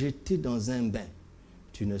te jeter dans un bain.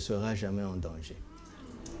 Tu ne seras jamais en danger.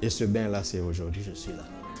 Et ce bain-là, c'est aujourd'hui, je suis là.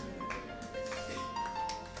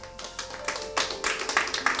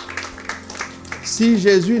 Si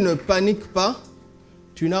Jésus ne panique pas,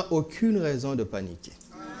 tu n'as aucune raison de paniquer.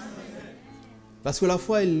 Parce que la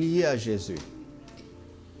foi est liée à Jésus.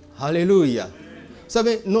 Alléluia. Vous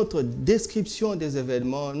savez, notre description des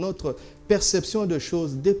événements, notre perception de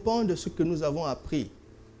choses dépend de ce que nous avons appris.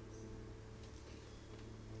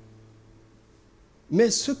 Mais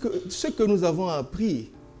ce que nous avons appris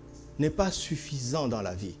n'est pas suffisant dans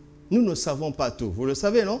la vie. Nous ne savons pas tout. Vous le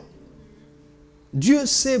savez, non? Dieu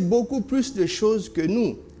sait beaucoup plus de choses que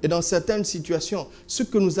nous. Et dans certaines situations, ce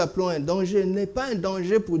que nous appelons un danger n'est pas un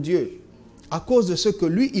danger pour Dieu. À cause de ce que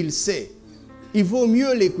lui, il sait. Il vaut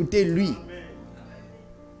mieux l'écouter lui.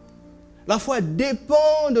 La foi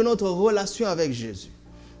dépend de notre relation avec Jésus,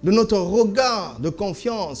 de notre regard de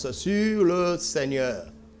confiance sur le Seigneur.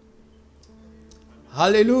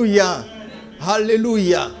 Alléluia.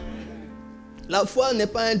 Alléluia. La foi n'est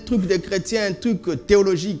pas un truc de chrétien, un truc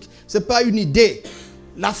théologique. Ce n'est pas une idée.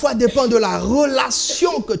 La foi dépend de la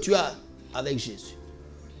relation que tu as avec Jésus.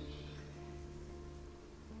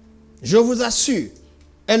 Je vous assure,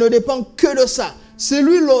 elle ne dépend que de ça. C'est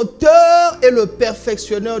lui l'auteur et le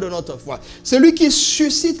perfectionneur de notre foi. C'est lui qui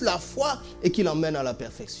suscite la foi et qui l'emmène à la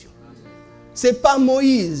perfection. Ce n'est pas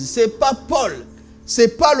Moïse, ce n'est pas Paul, ce n'est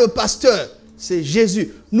pas le pasteur, c'est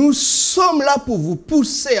Jésus. Nous sommes là pour vous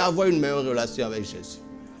pousser à avoir une meilleure relation avec Jésus.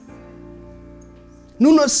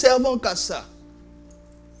 Nous ne servons qu'à ça,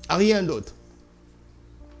 à rien d'autre.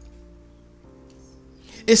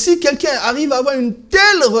 Et si quelqu'un arrive à avoir une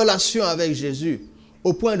telle relation avec Jésus,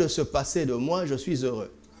 au point de se passer de moi, je suis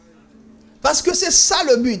heureux. Parce que c'est ça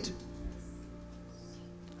le but.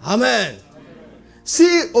 Amen. Si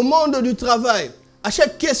au monde du travail, à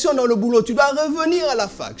chaque question dans le boulot, tu dois revenir à la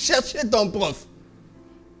fac, chercher ton prof,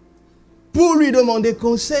 pour lui demander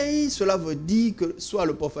conseil, cela veut dire que soit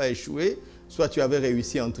le prof a échoué, soit tu avais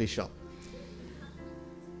réussi en trichant.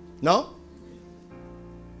 Non?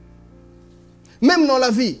 Même dans la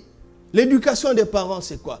vie, l'éducation des parents,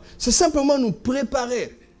 c'est quoi? C'est simplement nous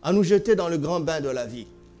préparer à nous jeter dans le grand bain de la vie.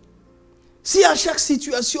 Si à chaque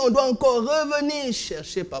situation, on doit encore revenir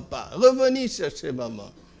chercher papa, revenir chercher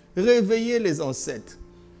maman, réveiller les ancêtres.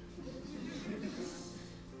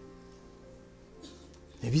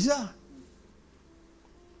 C'est bizarre.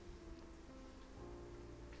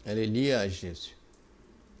 Elle est liée à Jésus.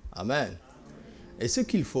 Amen. Et ce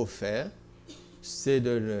qu'il faut faire, c'est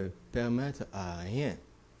de ne permettre à rien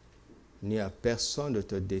ni à personne de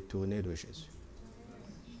te détourner de Jésus.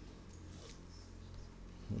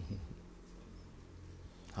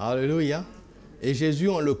 Alléluia. Et Jésus,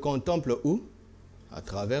 on le contemple où? À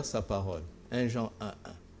travers sa parole. 1 Jean 1:1.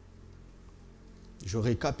 Je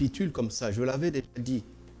récapitule comme ça, je l'avais déjà dit.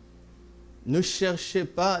 Ne cherchez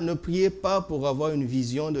pas, ne priez pas pour avoir une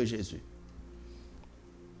vision de Jésus.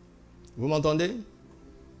 Vous m'entendez?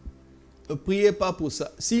 Ne priez pas pour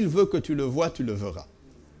ça. S'il veut que tu le vois, tu le verras.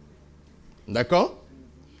 D'accord?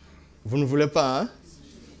 Vous ne voulez pas, hein?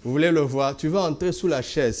 Vous voulez le voir? Tu vas entrer sous la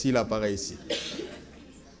chaise s'il apparaît ici.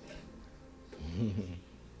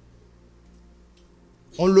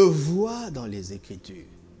 On le voit dans les Écritures.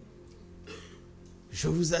 Je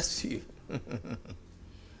vous assure.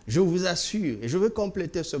 Je vous assure. Et je veux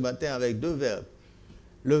compléter ce matin avec 2 verbes.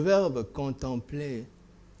 Le verbe contempler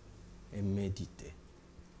et méditer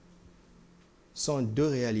sont 2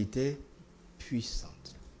 réalités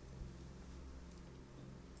puissantes.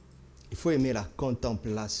 Il faut aimer la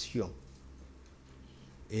contemplation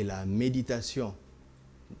et la méditation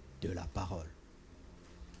de la parole,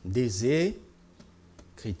 des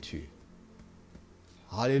Écritures.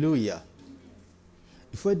 Alléluia.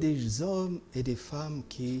 Il faut être des hommes et des femmes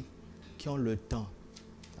qui ont le temps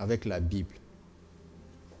avec la Bible.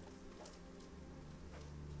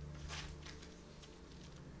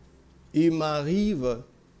 Il m'arrive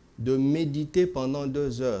de méditer pendant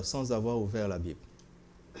 2 heures sans avoir ouvert la Bible.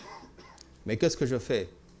 Mais qu'est-ce que je fais?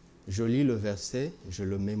 Je lis le verset, je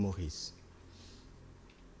le mémorise.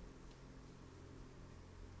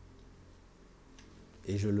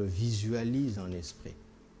 Et je le visualise en esprit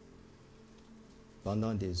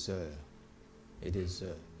pendant des heures et des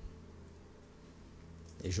heures.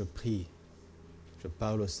 Et je prie, je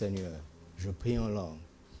parle au Seigneur, je prie en langue,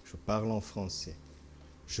 je parle en français,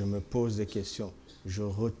 je me pose des questions, je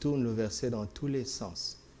retourne le verset dans tous les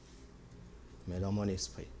sens, mais dans mon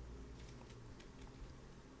esprit.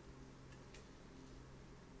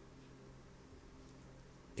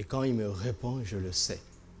 Et quand il me répond, je le sais.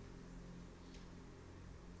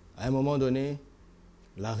 À un moment donné,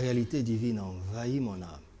 la réalité divine envahit mon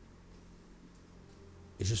âme.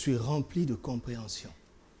 Et je suis rempli de compréhension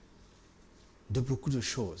de beaucoup de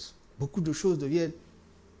choses. Beaucoup de choses deviennent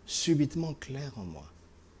subitement claires en moi.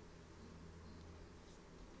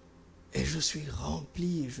 Et je suis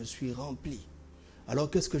rempli, je suis rempli. Alors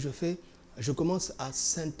qu'est-ce que je fais? Je commence à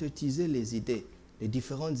synthétiser les idées, les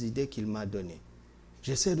différentes idées qu'il m'a données.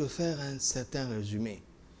 J'essaie de faire un certain résumé.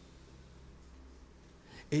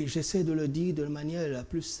 Et j'essaie de le dire de la manière la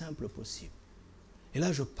plus simple possible. Et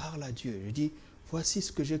là, je parle à Dieu. Je dis, voici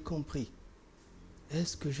ce que j'ai compris.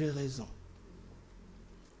 Est-ce que j'ai raison?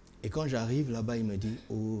 Et quand j'arrive là-bas, il me dit,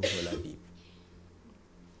 ouvre la Bible.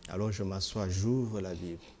 Alors je m'assois, j'ouvre la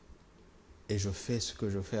Bible. Et je fais ce que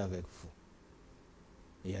je fais avec vous.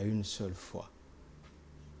 Il y a une seule foi.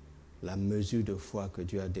 La mesure de foi que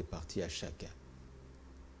Dieu a départie à chacun.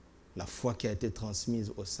 La foi qui a été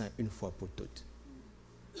transmise au sein une fois pour toutes.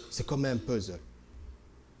 C'est comme un puzzle.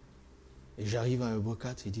 Et j'arrive à un Hébreux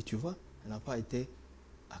 4, il dit, tu vois, elle n'a pas été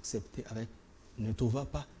acceptée avec, ne trouva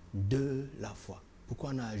pas de la foi.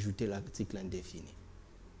 Pourquoi on a ajouté l'article indéfini?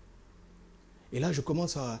 Et là, je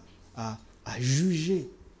commence à juger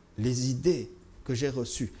les idées que j'ai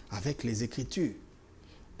reçues avec les Écritures.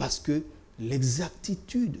 Parce que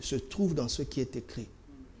l'exactitude se trouve dans ce qui est écrit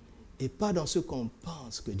et pas dans ce qu'on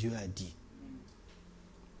pense que Dieu a dit.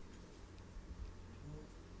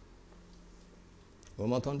 Vous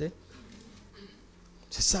m'entendez?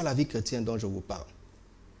 C'est ça la vie chrétienne dont je vous parle.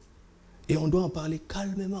 Et on doit en parler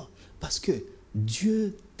calmement parce que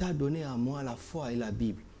Dieu t'a donné à moi la foi et la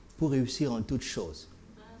Bible pour réussir en toutes choses.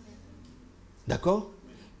 D'accord?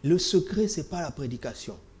 Le secret, ce n'est pas la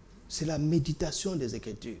prédication. C'est la méditation des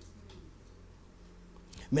Écritures.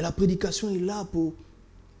 Mais la prédication est là pour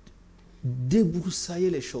débroussailler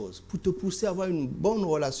les choses, pour te pousser à avoir une bonne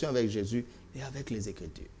relation avec Jésus et avec les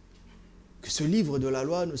Écritures. Que ce livre de la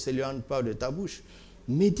loi ne s'éloigne pas de ta bouche.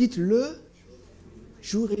 Médite-le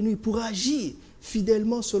jour et nuit pour agir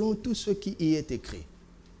fidèlement selon tout ce qui y est écrit.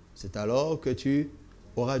 C'est alors que tu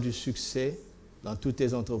auras du succès dans toutes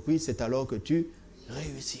tes entreprises, c'est alors que tu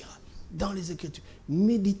réussiras dans les Écritures.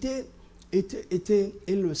 Méditer est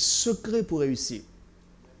le secret pour réussir.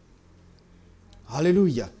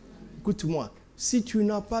 Alléluia. Écoute-moi, si tu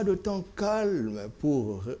n'as pas de temps calme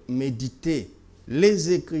pour méditer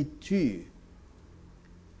les Écritures,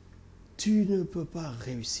 tu ne peux pas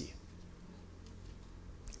réussir.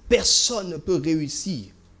 Personne ne peut réussir.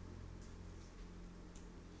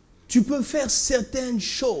 Tu peux faire certaines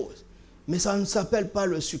choses, mais ça ne s'appelle pas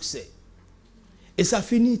le succès. Et ça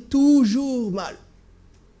finit toujours mal.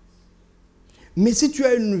 Mais si tu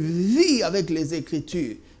as une vie avec les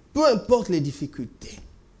Écritures, peu importe les difficultés,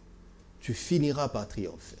 tu finiras par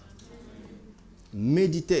triompher.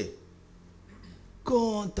 Méditer,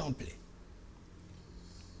 contempler.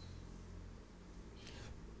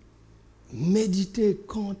 Méditer,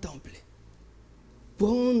 contempler.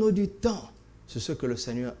 Prendre du temps sur ce que le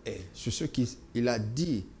Seigneur est, sur ce qu'il a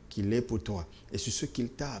dit qu'il est pour toi et sur ce qu'il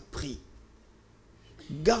t'a appris.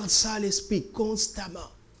 Garde ça à l'esprit constamment.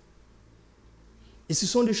 Et ce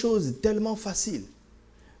sont des choses tellement faciles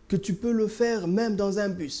que tu peux le faire même dans un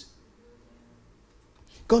bus.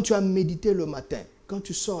 Quand tu as médité le matin, quand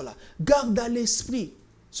tu sors là, garde à l'esprit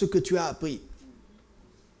ce que tu as appris.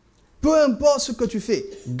 Peu importe ce que tu fais,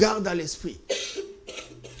 garde à l'esprit.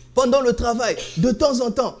 Pendant le travail, de temps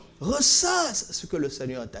en temps, ressasse ce que le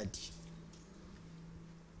Seigneur t'a dit.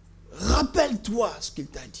 Rappelle-toi ce qu'il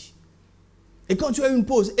t'a dit. Et quand tu as une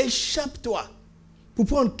pause, échappe-toi pour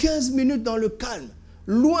prendre 15 minutes dans le calme,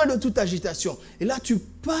 loin de toute agitation. Et là, tu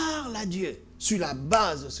parles à Dieu sur la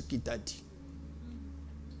base de ce qu'il t'a dit.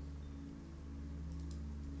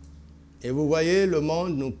 Et vous voyez, le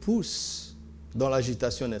monde nous pousse dans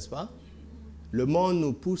l'agitation, n'est-ce pas? Le monde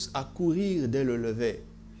nous pousse à courir dès le lever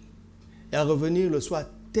et à revenir le soir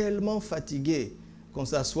tellement fatigué qu'on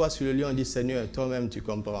s'assoit sur le lit et on dit, Seigneur, toi-même tu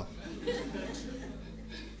comprends.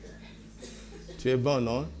 Tu es bon,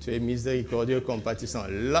 non? Tu es miséricordieux, compatissant,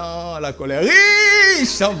 lent à la colère,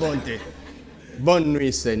 riche en bonté. Bonne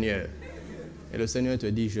nuit, Seigneur. Et le Seigneur te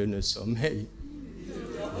dit, je ne sommeille.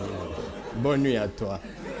 Bonne nuit à toi.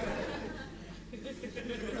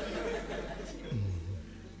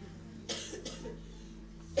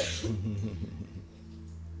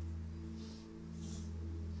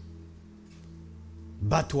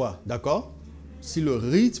 Bats-toi, d'accord? Si le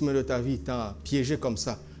rythme de ta vie t'a piégé comme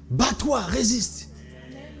ça, bats-toi, résiste.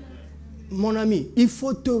 Mon ami, il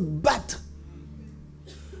faut te battre.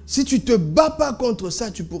 Si tu ne te bats pas contre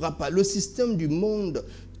ça, tu ne pourras pas. Le système du monde,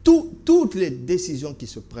 toutes les décisions qui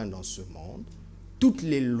se prennent dans ce monde, toutes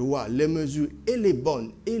les lois, les mesures, et les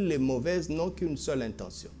bonnes et les mauvaises, n'ont qu'une seule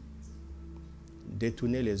intention.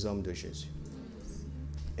 Détourner les hommes de Jésus.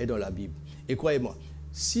 Et dans la Bible. Et croyez-moi,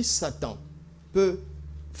 si Satan peut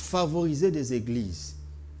favoriser des églises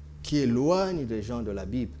qui éloignent les gens de la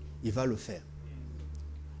Bible, il va le faire.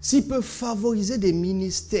 s'il peut favoriser des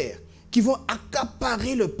ministères qui vont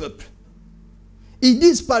accaparer le peuple, ils ne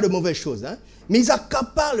disent pas de mauvaises choses, hein, mais ils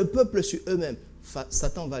accaparent le peuple sur eux-mêmes,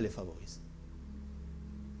 Satan va les favoriser.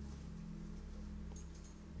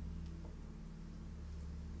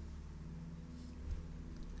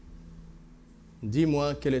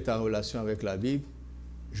 Dis-moi quelle est ta relation avec la Bible,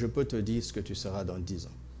 je peux te dire ce que tu seras dans 10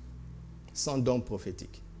 ans, sans don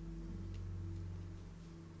prophétique.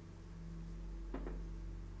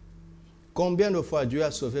 Combien de fois Dieu a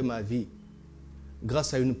sauvé ma vie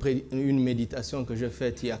grâce à une méditation que j'ai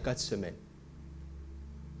faite il y a 4 semaines?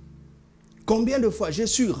 Combien de fois j'ai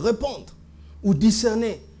su répondre ou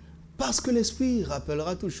discerner? Parce que l'Esprit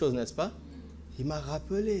rappellera toutes choses, n'est-ce pas? Il m'a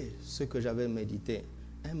rappelé ce que j'avais médité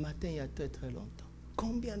un matin il y a très très longtemps.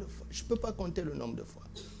 Combien de fois? Je ne peux pas compter le nombre de fois.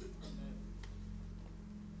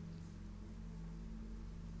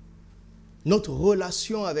 Notre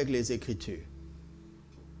relation avec les Écritures.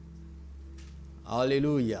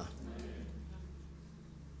 Alléluia.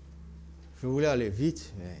 Je voulais aller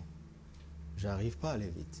vite, mais je n'arrive pas à aller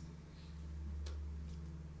vite.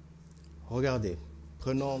 Regardez,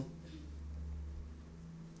 prenons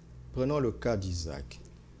le cas d'Isaac.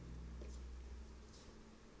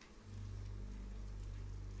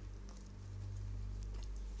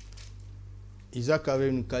 Isaac avait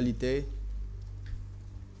une qualité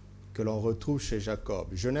que l'on retrouve chez Jacob.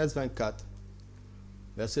 Genèse 24,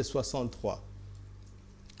 verset 63.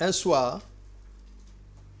 Un soir,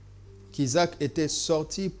 qu'Isaac était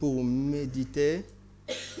sorti pour méditer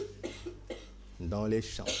dans les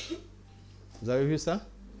champs. Vous avez vu ça?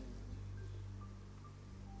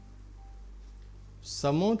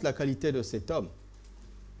 Ça montre la qualité de cet homme,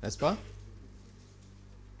 n'est-ce pas?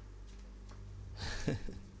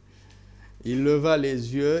 Il leva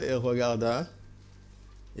les yeux et regarda,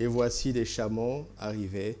 et voici des chameaux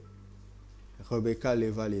arriver. Rebecca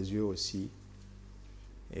leva les yeux aussi,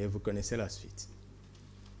 et vous connaissez la suite.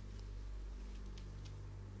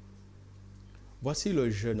 Voici le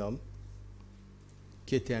jeune homme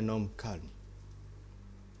qui était un homme calme.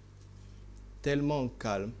 Tellement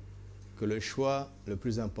calme que le choix le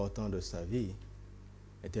plus important de sa vie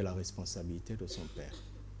était la responsabilité de son père.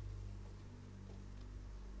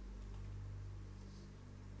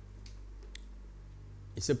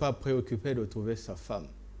 Il ne s'est pas préoccupé de trouver sa femme.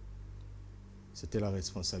 C'était la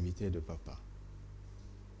responsabilité de papa,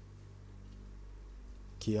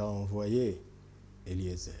 qui a envoyé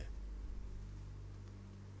Eliezer.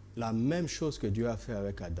 La même chose que Dieu a fait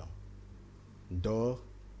avec Adam. Dors,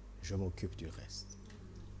 je m'occupe du reste.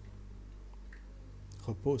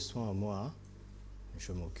 Repose-toi en moi,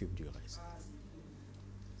 je m'occupe du reste.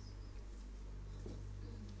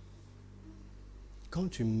 Quand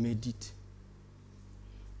tu médites,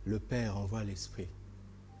 le Père envoie l'Esprit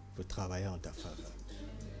pour travailler en ta faveur.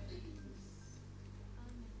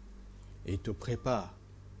 Et il te prépare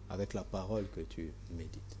avec la parole que tu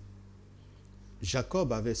médites.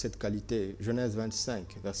 Jacob avait cette qualité, Genèse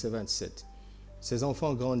 25, verset 27. Ses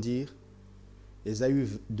enfants grandirent, Ésaü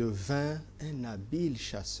devint un habile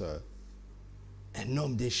chasseur, un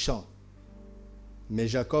homme des champs. Mais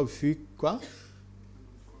Jacob fut quoi?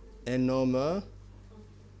 Un homme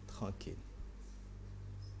tranquille.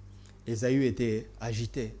 Ésaü était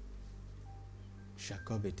agité.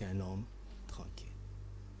 Jacob était un homme tranquille.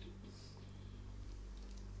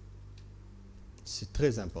 C'est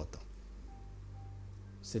très important.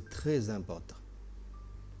 C'est très important.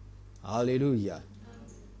 Alléluia.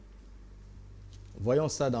 Voyons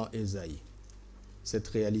ça dans Ésaïe. Cette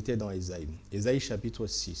réalité dans Ésaïe. Ésaïe chapitre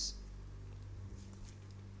 6.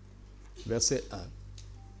 Verset 1.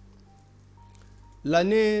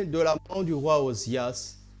 L'année de la mort du roi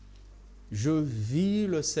Osias, je vis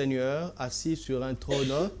le Seigneur assis sur un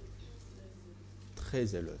trône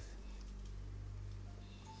très élevé.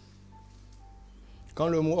 Quand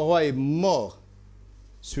le roi est mort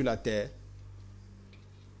sur la terre,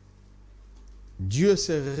 Dieu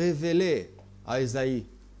s'est révélé à Ésaïe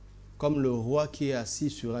comme le roi qui est assis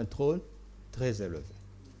sur un trône très élevé.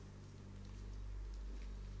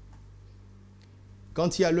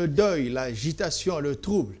 Quand il y a le deuil, l'agitation, le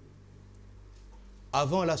trouble,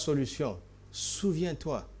 avant la solution,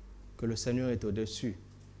 souviens-toi que le Seigneur est au-dessus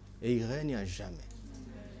et il règne à jamais.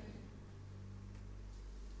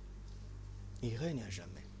 Il règne à jamais.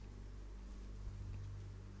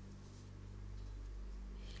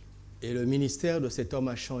 Et le ministère de cet homme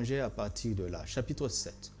a changé à partir de là. Chapitre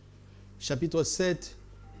 7. Chapitre 7,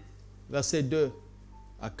 versets 2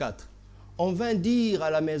 à 4. On vint dire à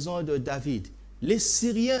la maison de David, les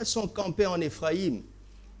Syriens sont campés en Éphraïm,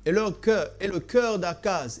 et leur cœur, et le cœur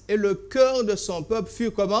d'Akaz, et le cœur de son peuple fut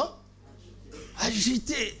comment?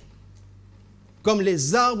 Agité. Comme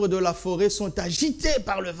les arbres de la forêt sont agités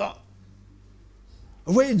par le vent.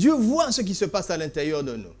 Vous voyez, Dieu voit ce qui se passe à l'intérieur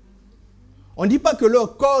de nous. On ne dit pas que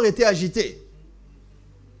leur corps était agité.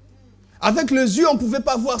 Avec les yeux, on ne pouvait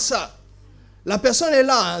pas voir ça. La personne est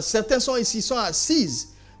là, hein. Certains sont ici, sont assises.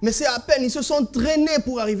 Mais c'est à peine, ils se sont traînés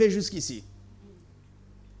pour arriver jusqu'ici.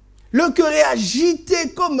 Le cœur est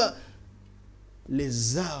agité comme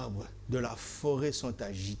les arbres de la forêt sont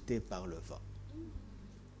agités par le vent.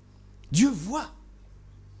 Dieu voit.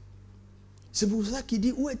 C'est pour ça qu'il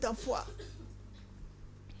dit, où est ta foi?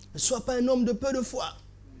 Ne sois pas un homme de peu de foi.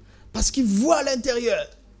 Parce qu'il voit à l'intérieur.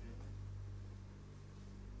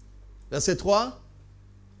 Verset 3.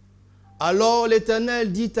 Alors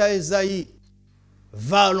l'Éternel dit à Ésaïe,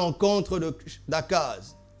 va à l'encontre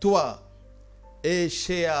d'Akaz, toi et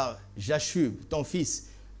Jashub, ton fils,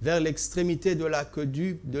 vers l'extrémité de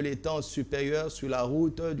l'aqueduc de l'étang supérieur sur la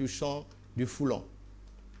route du champ du Foulon.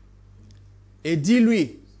 Et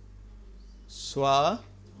dis-lui,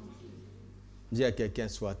 dis à quelqu'un,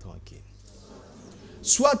 sois tranquille.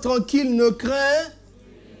 Sois tranquille, ne crains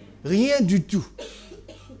rien du tout.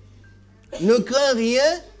 Ne crains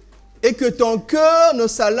rien et que ton cœur ne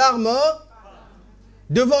s'alarme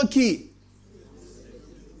devant qui?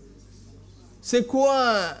 C'est quoi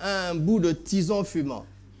un bout de tison fumant?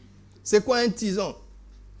 C'est quoi un tison?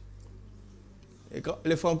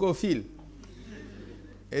 Les francophiles,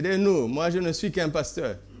 aidez-nous, moi je ne suis qu'un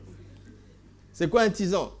pasteur. C'est quoi un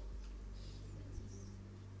tison?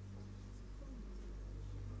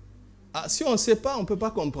 Ah, si on ne sait pas, on ne peut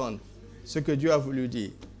pas comprendre ce que Dieu a voulu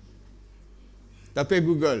dire. Tapez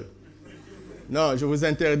Google. Non, je vous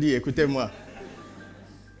interdis, écoutez-moi.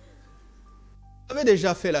 Vous avez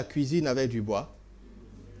déjà fait la cuisine avec du bois,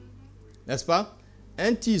 n'est-ce pas?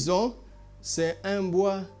 Un tison, c'est un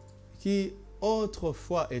bois qui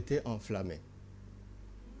autrefois était enflammé.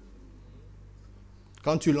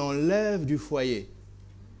 Quand tu l'enlèves du foyer,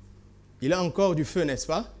 il a encore du feu, n'est-ce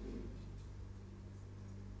pas?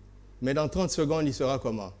 Mais dans 30 secondes, il sera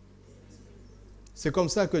comment? C'est comme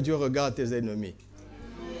ça que Dieu regarde tes ennemis.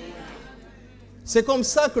 C'est comme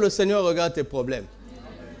ça que le Seigneur regarde tes problèmes.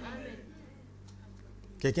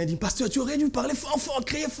 Quelqu'un dit, pasteur, tu aurais dû parler fort, fort,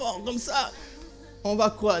 crier fort, comme ça. On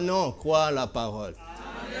va croire. Non, croire la parole.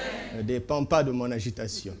 Amen. Ne dépend pas de mon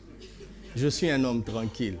agitation. Je suis un homme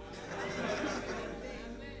tranquille.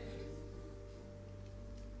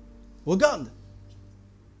 Regarde.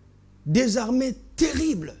 Des armées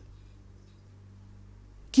terribles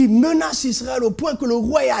qui menacent Israël au point que le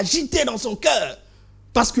roi est agité dans son cœur.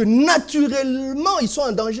 Parce que naturellement, ils sont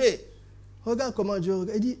en danger. Regarde comment Dieu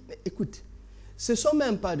regarde. Il dit, écoute, ce ne sont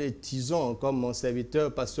même pas des tisons, comme mon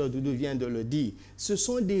serviteur, pasteur Doudou vient de le dire. Ce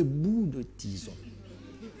sont des bouts de tisons.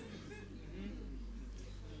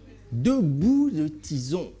 Deux bouts de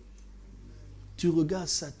tisons. Tu regardes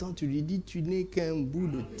Satan, tu lui dis, tu n'es qu'un bout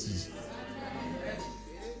de tison.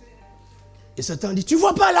 Et Satan dit, tu ne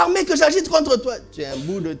vois pas l'armée que j'agite contre toi? Tu es un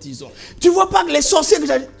bout de tison. Tu ne vois pas les sorciers que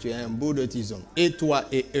j'agite? Tu es un bout de tison. Et toi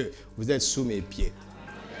et eux, vous êtes sous mes pieds.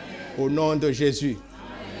 Au nom de Jésus.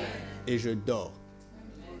 Et je dors.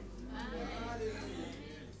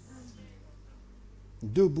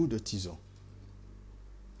 Deux bouts de tison.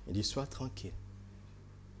 Il dit, sois tranquille.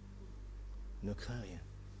 Ne crains rien.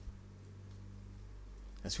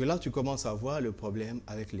 Parce que là, tu commences à voir le problème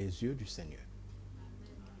avec les yeux du Seigneur.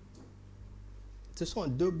 Ce sont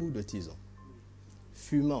deux bouts de tison,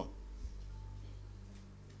 fumants.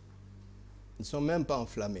 Ils ne sont même pas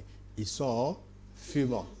enflammés. Ils sont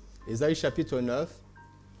fumants. Ésaïe chapitre 9,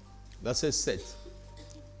 verset 7.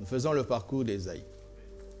 Nous faisons le parcours d'Ésaïe.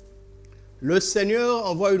 Le Seigneur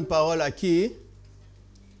envoie une parole à qui?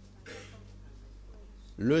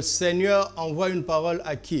 Le Seigneur envoie une parole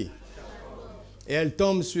à qui? Et elle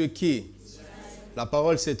tombe sur qui? La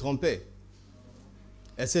parole s'est trompée.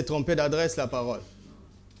 Elle s'est trompée d'adresse, la parole.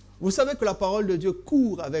 Vous savez que la parole de Dieu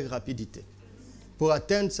court avec rapidité pour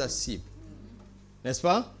atteindre sa cible. N'est-ce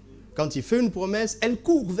pas? Quand il fait une promesse, elle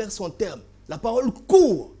court vers son terme. La parole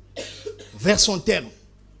court vers son terme.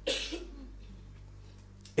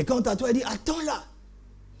 Et quand à toi, elle dit, attends là,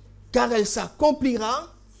 car elle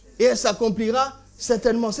s'accomplira, et elle s'accomplira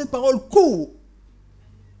certainement. Cette parole court.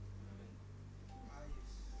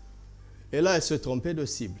 Et là, elle se trompait de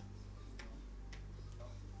cible.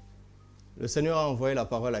 Le Seigneur a envoyé la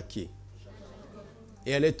parole à qui?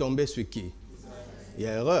 Et elle est tombée sur qui? Il y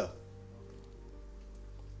a erreur.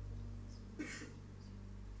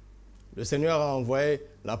 Le Seigneur a envoyé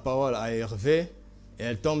la parole à Hervé et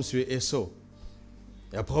elle tombe sur Esso.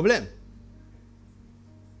 Il y a un problème.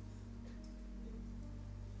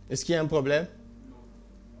 Est-ce qu'il y a un problème?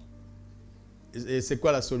 Et c'est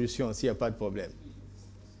quoi la solution s'il n'y a pas de problème?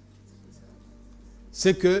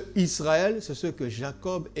 C'est que Israël, c'est ce que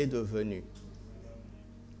Jacob est devenu.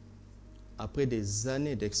 Après des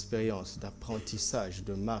années d'expérience, d'apprentissage,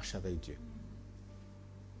 de marche avec Dieu.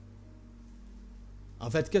 En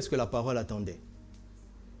fait, qu'est-ce que la parole attendait?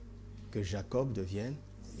 Que Jacob devienne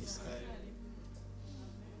Israël.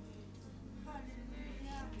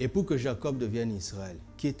 Et pour que Jacob devienne Israël,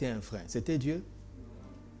 qui était un frein? C'était Dieu?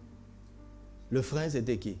 Le frein,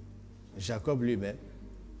 c'était qui? Jacob lui-même.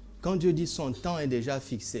 Quand Dieu dit son temps est déjà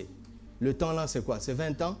fixé, le temps là, c'est quoi? C'est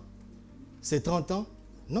 20 ans? C'est 30 ans?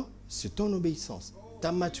 Non, c'est ton obéissance,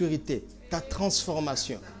 ta maturité, ta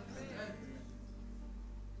transformation.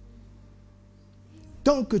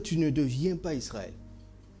 Tant que tu ne deviens pas Israël,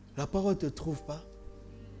 la parole ne te trouve pas.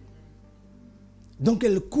 Donc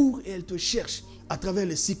elle court et elle te cherche à travers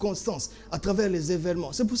les circonstances, à travers les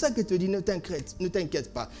événements. C'est pour ça qu'elle te dit ne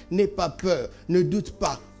t'inquiète pas, n'aie pas peur, ne doute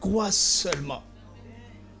pas, crois seulement.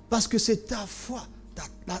 Parce que c'est ta foi,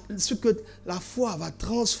 ce que la foi va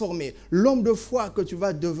transformer, l'homme de foi que tu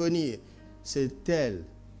vas devenir, c'est elle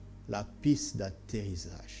la piste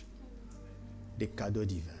d'atterrissage des cadeaux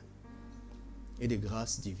divins et des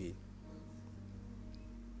grâces divines.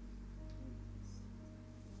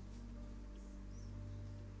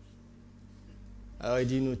 Alors il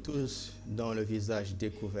dit, nous tous, dans le visage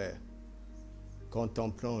découvert,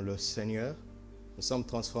 contemplons le Seigneur, nous sommes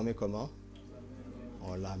transformés comment?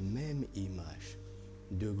 En la même image,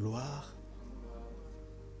 de gloire.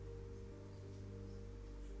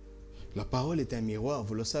 La parole est un miroir,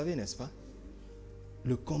 vous le savez, n'est-ce pas?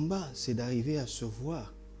 Le combat, c'est d'arriver à se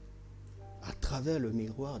voir à travers le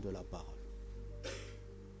miroir de la parole.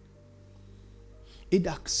 Et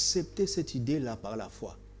d'accepter cette idée-là par la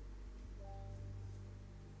foi.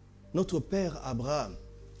 Notre père Abraham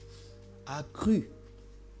a cru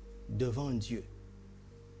devant Dieu.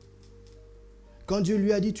 Quand Dieu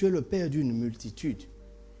lui a dit, tu es le père d'une multitude,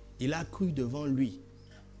 il a cru devant lui.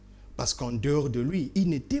 Parce qu'en dehors de lui, il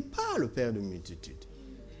n'était pas le père d'une multitude.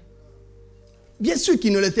 Bien sûr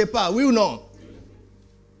qu'il ne l'était pas, oui ou non?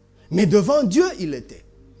 Mais devant Dieu, il l'était.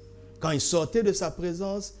 Quand il sortait de sa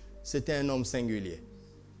présence, c'était un homme singulier.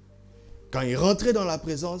 Quand il rentrait dans la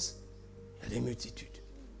présence, il y a des multitudes.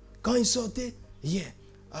 Quand il sortait, yeah.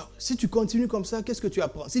 Alors, si tu continues comme ça, qu'est-ce que tu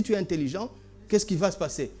apprends? Si tu es intelligent, qu'est-ce qui va se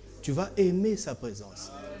passer? Tu vas aimer sa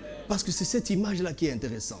présence. Parce que c'est cette image-là qui est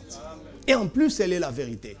intéressante. Et en plus, elle est la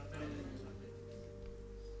vérité.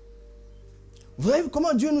 Vous voyez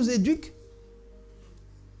comment Dieu nous éduque?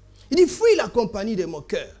 Il dit, fuis la compagnie des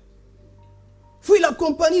moqueurs. Fuis la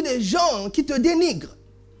compagnie des gens qui te dénigrent.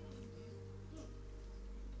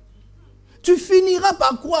 Tu finiras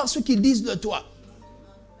par croire ce qu'ils disent de toi.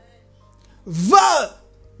 Va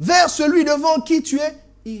vers celui devant qui tu es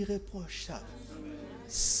irréprochable,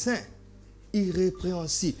 saint,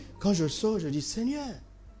 irrépréhensible. Quand je sors, je dis, Seigneur,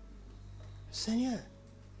 Seigneur,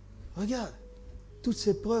 regarde, toutes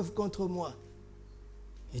ces preuves contre moi.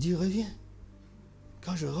 Il dit, reviens.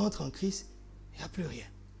 Quand je rentre en Christ, il n'y a plus rien.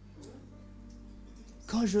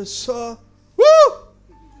 Quand je sors,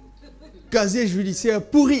 casier judiciaire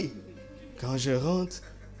pourri. Quand je rentre,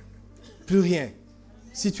 plus rien.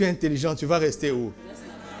 Si tu es intelligent, tu vas rester où?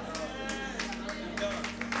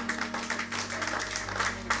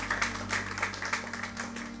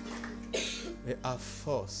 Et à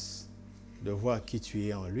force de voir qui tu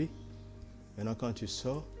es en lui, maintenant quand tu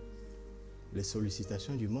sors, les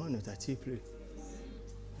sollicitations du monde ne t'attirent plus.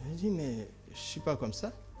 Je dis, mais je ne suis pas comme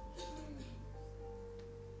ça.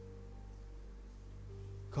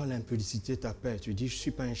 Quand l'impudicité t'appelle, tu dis, je ne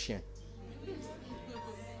suis pas un chien.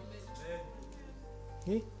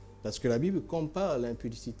 Oui, parce que la Bible compare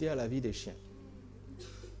l'impudicité à la vie des chiens.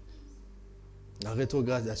 La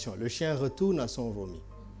rétrogradation. Le chien retourne à son vomi.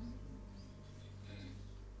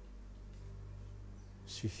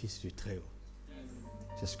 Je suis fils du Très-Haut.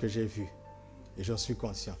 C'est ce que j'ai vu. Et j'en suis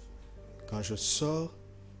conscient. Quand je sors,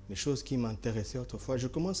 les choses qui m'intéressaient autrefois, je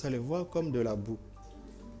commence à les voir comme de la boue.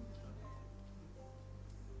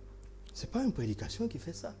 Ce n'est pas une prédication qui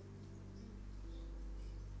fait ça.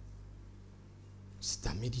 C'est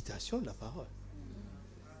ta méditation de la parole.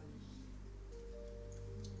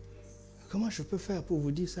 Comment je peux faire pour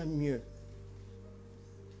vous dire ça mieux?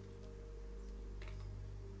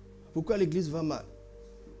 Pourquoi l'Église va mal?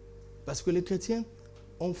 Parce que les chrétiens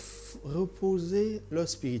ont reposé leur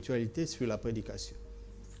spiritualité sur la prédication.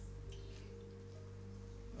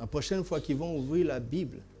 La prochaine fois qu'ils vont ouvrir la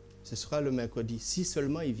Bible, ce sera le mercredi. Si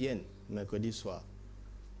seulement ils viennent, mercredi soir.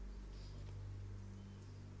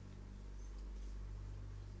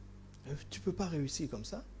 Tu ne peux pas réussir comme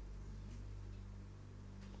ça.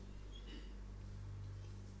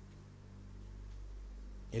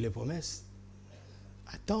 Et les promesses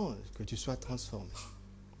attendent que tu sois transformé.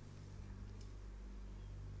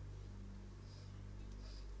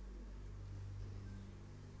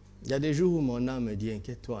 Il y a des jours où mon âme me dit,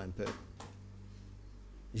 inquiète-toi un peu.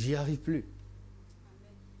 J'y arrive plus.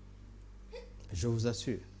 Je vous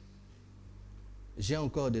assure. J'ai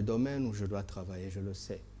encore des domaines où je dois travailler, je le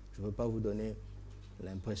sais. Je ne veux pas vous donner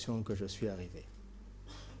l'impression que je suis arrivé.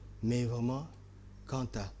 Mais vraiment, quant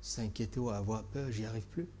à s'inquiéter ou à avoir peur, j'y arrive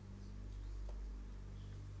plus.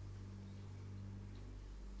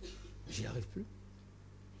 J'y arrive plus.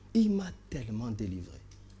 Il m'a tellement délivré.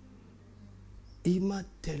 Il m'a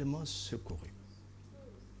tellement secouru.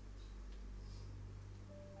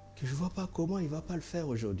 Que je ne vois pas comment il ne va pas le faire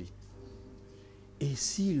aujourd'hui. Et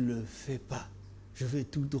s'il ne le fait pas, je vais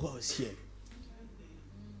tout droit au ciel.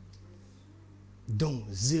 Donc,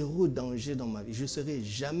 zéro danger dans ma vie. Je ne serai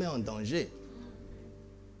jamais en danger.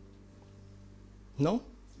 Non?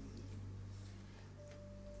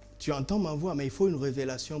 Tu entends ma voix, mais il faut une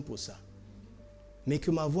révélation pour ça. Mais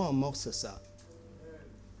que ma voix amorce ça.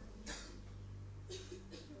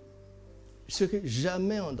 Je ne serai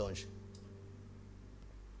jamais en danger.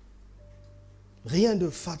 Rien de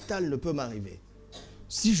fatal ne peut m'arriver.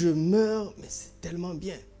 Si je meurs, mais c'est tellement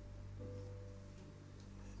bien.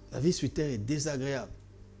 La vie sur terre est désagréable.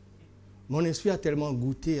 Mon esprit a tellement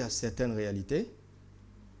goûté à certaines réalités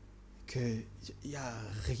qu'il n'y a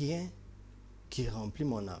rien qui remplit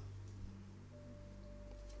mon âme.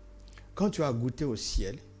 Quand tu as goûté au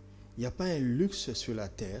ciel, il n'y a pas un luxe sur la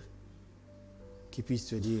terre qui puisse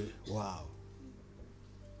te dire « Waouh !»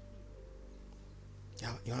 Il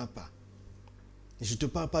n'y en a pas. Et je ne te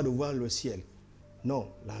parle pas de voir le ciel.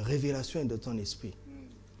 Non, la révélation est de ton esprit.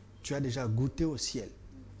 Tu as déjà goûté au ciel.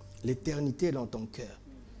 L'éternité est dans ton cœur.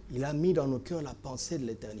 Il a mis dans nos cœurs la pensée de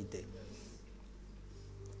l'éternité.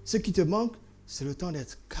 Ce qui te manque, c'est le temps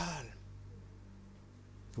d'être calme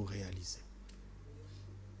pour réaliser.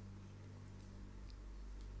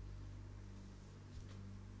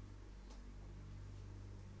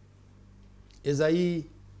 Ésaïe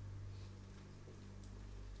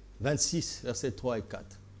 26, versets 3 et 4.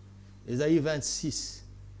 Ésaïe 26.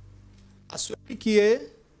 À celui qui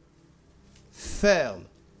est ferme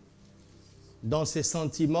dans ses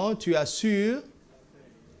sentiments, tu assures,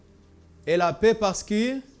 et la paix parce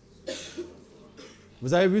qu'il...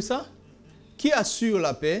 Vous avez vu ça? Qui assure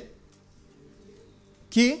la paix?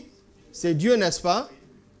 Qui? C'est Dieu, n'est-ce pas?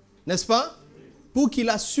 N'est-ce pas? Pour qu'il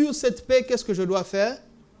assure cette paix, qu'est-ce que je dois faire?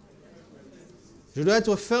 Je dois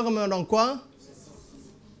être ferme dans quoi?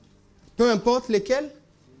 Peu importe lesquels?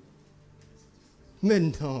 Mais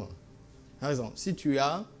non. Par exemple, si tu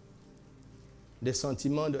as des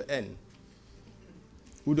sentiments de haine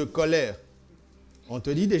ou de colère, on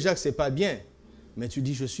te dit déjà que ce n'est pas bien, mais tu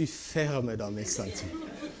dis je suis ferme dans mes sentiments.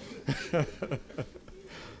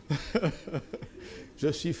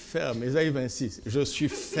 Je suis ferme. Ésaïe 26, je suis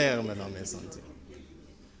ferme dans mes sentiments.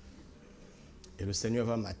 Et le Seigneur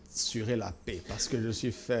va m'assurer la paix parce que je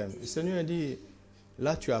suis ferme. Le Seigneur dit,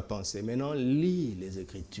 là tu as pensé, maintenant lis les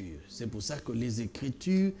Écritures. C'est pour ça que les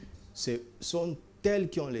Écritures sont telles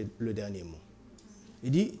qui ont le dernier mot. Il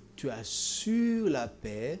dit, tu assures la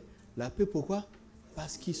paix. La paix pourquoi?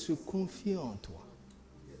 Parce qu'il se confie en toi.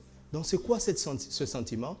 Donc c'est quoi ce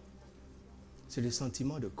sentiment? C'est le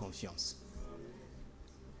sentiment de confiance.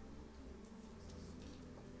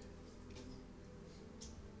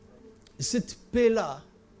 Cette paix-là,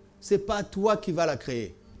 ce n'est pas toi qui vas la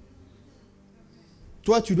créer.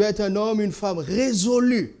 Toi, tu dois être un homme, une femme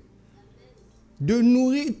résolu de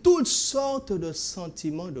nourrir toutes sortes de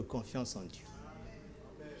sentiments de confiance en Dieu.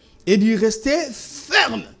 Et d'y rester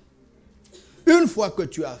ferme. Une fois que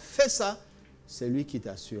tu as fait ça, c'est lui qui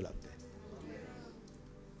t'assure la paix.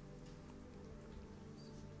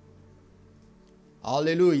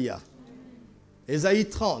 Alléluia. Ésaïe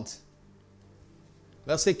 30,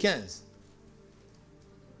 verset 15.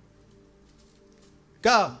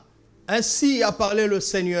 Car ainsi a parlé le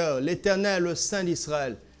Seigneur, l'Éternel, le Saint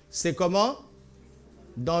d'Israël. C'est comment?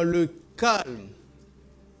 Dans le calme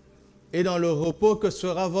et dans le repos que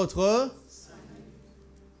sera votre...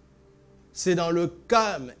 C'est dans le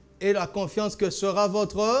calme et la confiance que sera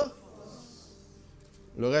votre...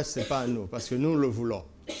 Le reste, ce n'est pas à nous, parce que nous le voulons.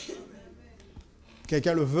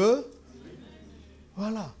 Quelqu'un le veut?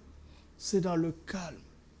 Voilà. C'est dans le calme,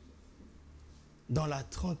 dans la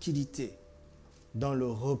tranquillité, dans le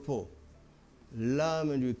repos.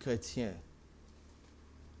 L'âme du chrétien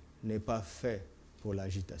n'est pas faite pour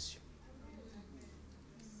l'agitation.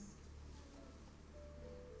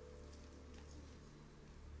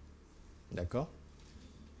 D'accord?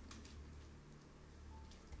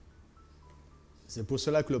 C'est pour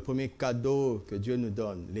cela que le premier cadeau que Dieu nous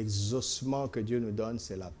donne, l'exaucement que Dieu nous donne,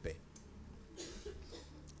 c'est la paix.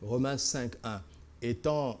 Romains 5, 1.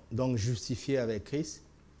 Étant donc justifiés avec Christ,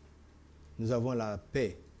 nous avons la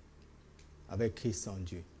paix avec Christ en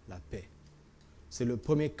Dieu. La paix. C'est le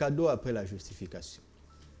premier cadeau après la justification.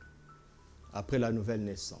 Après la nouvelle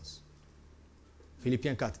naissance.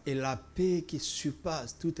 Philippiens 4. Et la paix qui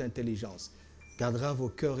surpasse toute intelligence gardera vos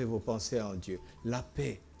cœurs et vos pensées en Dieu. La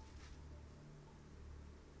paix.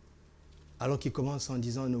 Alors qu'il commence en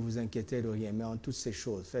disant, ne vous inquiétez de rien, mais en toutes ces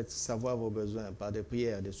choses, faites savoir vos besoins par des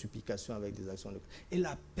prières, des supplications avec des actions de... Et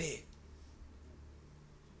la paix.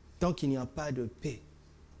 Tant qu'il n'y a pas de paix,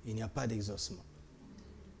 il n'y a pas d'exaucement.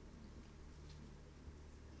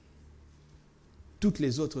 Toutes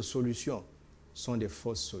les autres solutions sont des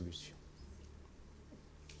fausses solutions.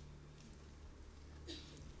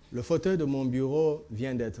 Le fauteuil de mon bureau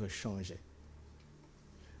vient d'être changé.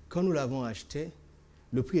 Quand nous l'avons acheté,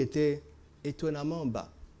 le prix était étonnamment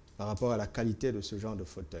bas par rapport à la qualité de ce genre de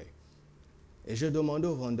fauteuil. Et je demandais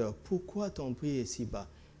au vendeur, pourquoi ton prix est si bas?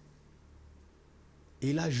 Et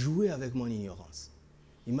il a joué avec mon ignorance.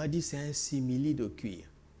 Il m'a dit, c'est un simili de cuir.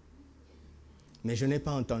 Mais je n'ai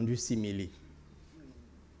pas entendu simili.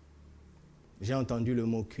 J'ai entendu le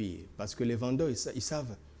mot cuir. Parce que les vendeurs, ils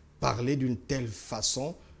savent parler d'une telle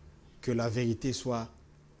façon que la vérité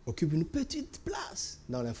occupe une petite place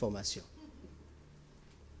dans l'information.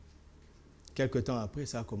 Quelque temps après,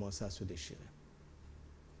 ça a commencé à se déchirer.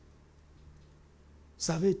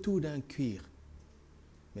 Ça avait tout d'un cuir,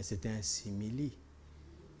 mais c'était un simili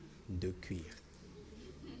de cuir.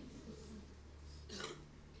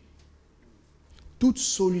 Toute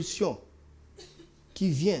solution qui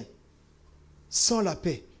vient sans la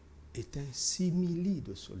paix est un simili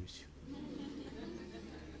de solution.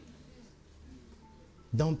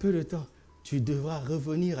 Dans peu de temps, tu devras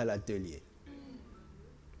revenir à l'atelier.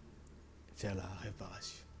 Faire la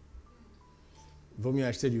réparation. Il vaut mieux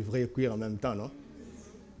acheter du vrai cuir en même temps, non?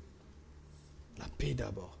 La paix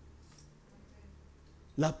d'abord.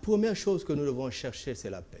 La première chose que nous devons chercher, c'est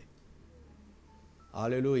la paix.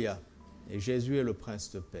 Alléluia. Et Jésus est le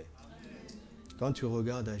prince de paix. Quand tu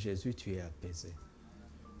regardes à Jésus, tu es apaisé.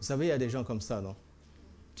 Vous savez, il y a des gens comme ça, non?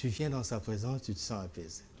 Tu viens dans sa présence, tu te sens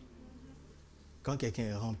apaisé. Quand quelqu'un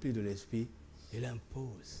est rempli de l'esprit, il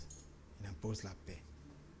impose la paix.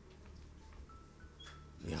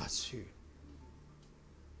 Il rassure.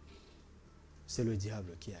 C'est le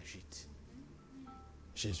diable qui agite.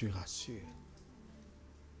 Jésus rassure.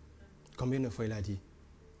 Combien de fois il a dit,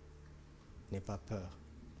 n'aie pas peur,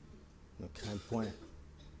 ne crains point,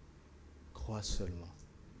 crois seulement.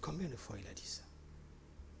 Combien de fois il a dit ça?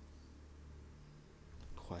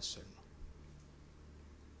 Crois seulement.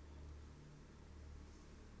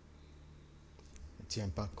 Ne tiens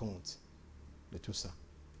pas compte de tout ça.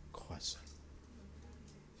 Crois seulement.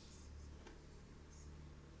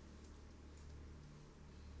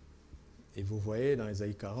 Et vous voyez dans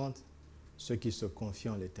Ésaïe 40, ceux qui se confient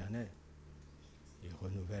en l'Éternel, ils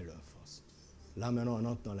renouvellent leur force. Là maintenant, on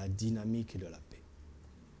entre dans la dynamique de la paix.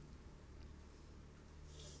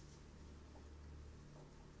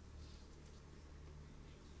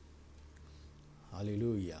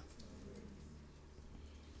 Alléluia.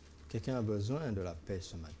 Quelqu'un a besoin de la paix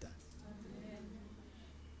ce matin.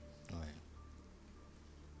 Ouais.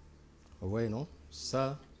 Vous voyez, non?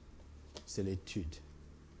 Ça, c'est l'étude.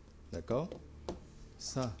 D'accord?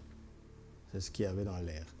 Ça, c'est ce qu'il y avait dans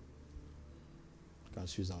l'air quand je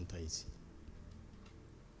suis entré ici.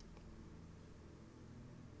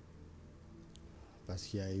 Parce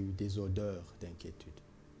qu'il y a eu des odeurs d'inquiétude.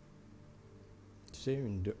 Tu sais,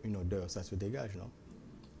 une odeur, ça se dégage, non?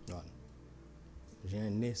 Voilà. J'ai un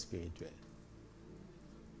nez spirituel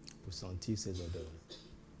pour sentir ces odeurs.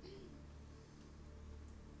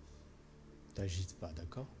 Ne t'agite pas,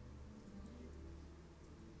 d'accord?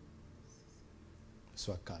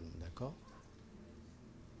 Sois calme, d'accord?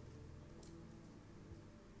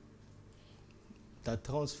 Ta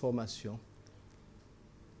transformation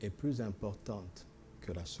est plus importante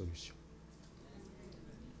que la solution.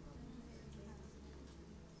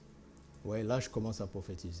 Oui, là je commence à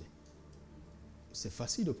prophétiser. C'est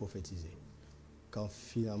facile de prophétiser quand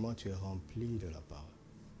finalement tu es rempli de la parole.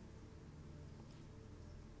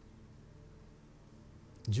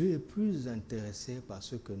 Dieu est plus intéressé par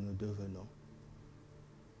ce que nous devenons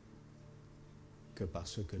que par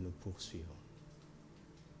ce que nous poursuivons.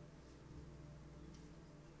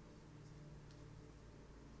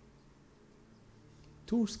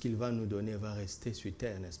 Tout ce qu'il va nous donner va rester sur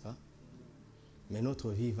terre, n'est-ce pas? Mais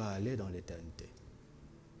notre vie va aller dans l'éternité.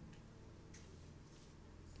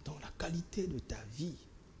 Donc la qualité de ta vie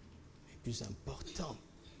est plus important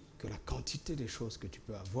que la quantité des choses que tu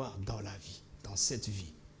peux avoir dans la vie, dans cette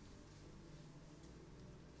vie.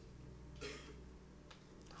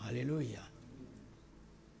 Alléluia.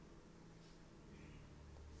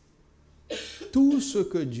 Tout ce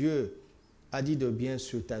que Dieu a dit de bien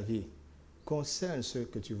sur ta vie concerne ce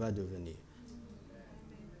que tu vas devenir.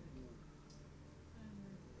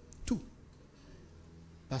 Tout.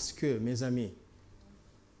 Parce que, mes amis,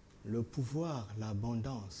 le pouvoir,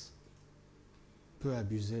 l'abondance peut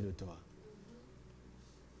abuser de toi.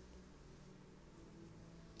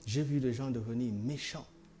 J'ai vu des gens devenir méchants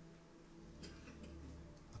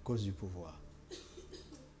à cause du pouvoir.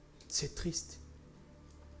 C'est triste.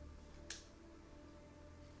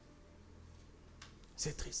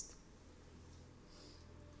 C'est triste.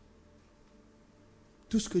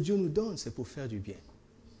 Tout ce que Dieu nous donne, c'est pour faire du bien.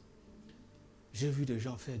 J'ai vu des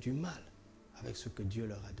gens faire du mal avec ce que Dieu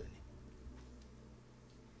leur a donné.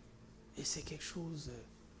 Et c'est quelque chose,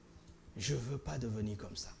 je ne veux pas devenir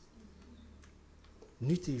comme ça.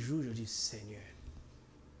 Nuit et jour, je dis, Seigneur,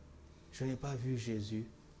 je n'ai pas vu Jésus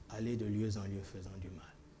aller de lieu en lieu faisant du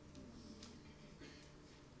mal.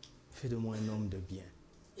 Fais de moi un homme de bien.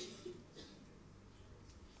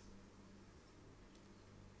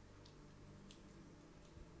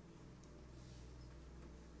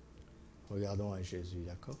 Regardons à Jésus,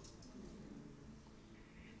 d'accord?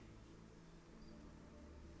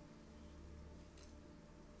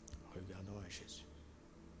 Regardons à Jésus.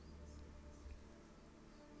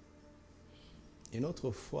 Et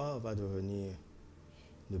notre foi va devenir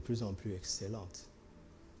de plus en plus excellente,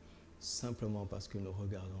 simplement parce que nous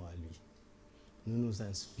regardons à lui. Nous nous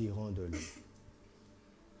inspirons de lui.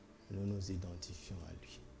 Nous nous identifions à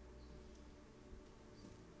lui.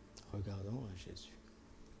 Regardons à Jésus.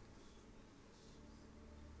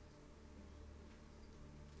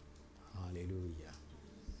 Alléluia.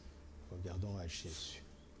 Regardons à Jésus.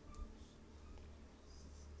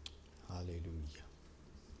 Alléluia.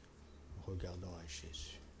 Regardons à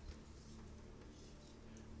Jésus.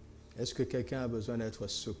 Est-ce que quelqu'un a besoin d'être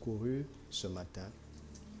secouru ce matin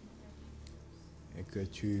et que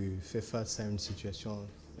tu fais face à une situation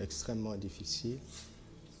extrêmement difficile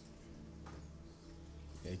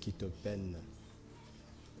et qui te peine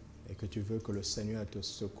et que tu veux que le Seigneur te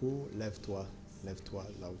secoue? Lève-toi, lève-toi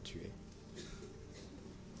là où tu es.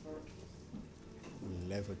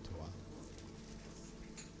 Lève-toi.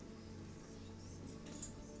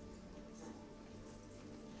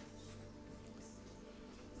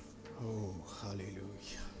 Oh, alléluia.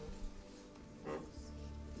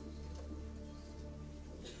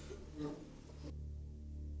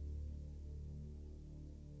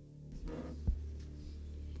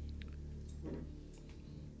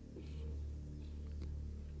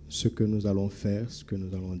 Ce que nous allons faire, ce que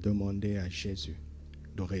nous allons demander à Jésus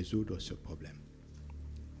de résoudre ce problème.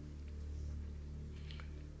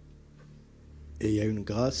 Et il y a une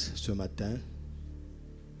grâce ce matin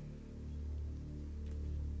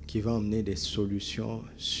qui va emmener des solutions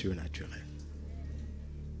surnaturelles.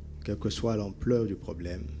 Quelle que soit l'ampleur du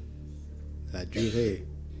problème, la durée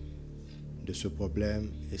de ce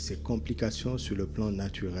problème et ses complications sur le plan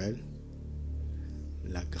naturel,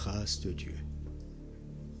 la grâce de Dieu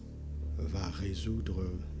va résoudre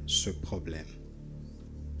ce problème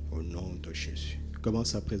au nom de Jésus.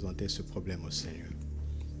 Commence à présenter ce problème au Seigneur.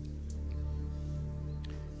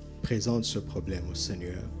 Présente ce problème au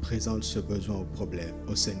Seigneur. Présente ce besoin au problème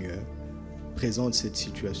au Seigneur. Présente cette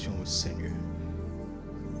situation au Seigneur.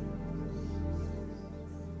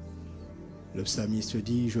 Le psalmiste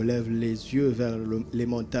dit, je lève les yeux vers les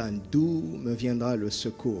montagnes. D'où me viendra le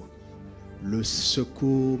secours? Le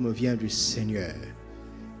secours me vient du Seigneur,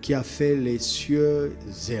 qui a fait les cieux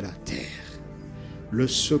et la terre. Le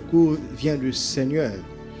secours vient du Seigneur,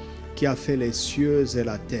 qui a fait les cieux et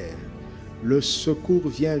la terre. Le secours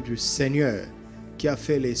vient du Seigneur, qui a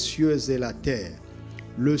fait les cieux et la terre.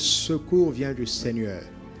 Le secours vient du Seigneur,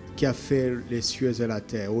 qui a fait les cieux et la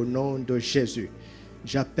terre. Au nom de Jésus,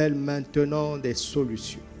 j'appelle maintenant des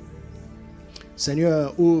solutions.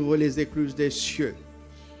 Seigneur, ouvre les écluses des cieux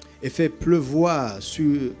et fais pleuvoir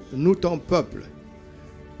sur nous, ton peuple,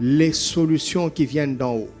 les solutions qui viennent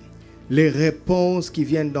d'en haut, les réponses qui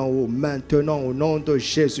viennent d'en haut. Maintenant, au nom de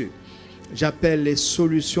Jésus, j'appelle les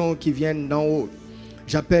solutions qui viennent d'en haut.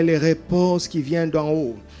 J'appelle les réponses qui viennent d'en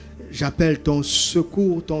haut. J'appelle ton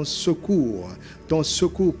secours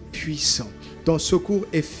puissant, ton secours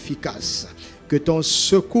efficace. Que ton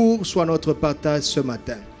secours soit notre partage ce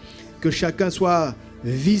matin. Que chacun soit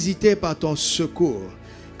visité par ton secours.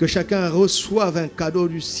 Que chacun reçoive un cadeau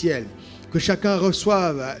du ciel. Que chacun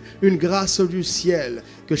reçoive une grâce du ciel.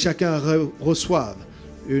 Que chacun reçoive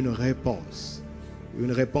une réponse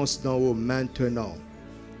d'en haut maintenant.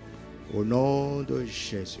 Au nom de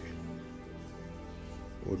Jésus.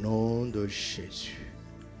 Au nom de Jésus.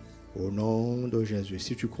 Au nom de Jésus.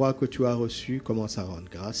 Si tu crois que tu as reçu, commence à rendre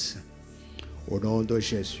grâce. Au nom de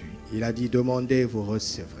Jésus. Il a dit, demandez, vous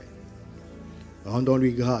recevrez.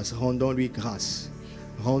 Rendons-lui grâce, rendons-lui grâce.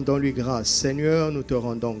 Rendons-lui grâce. Seigneur, nous te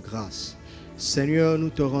rendons grâce. Seigneur, nous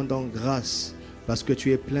te rendons grâce parce que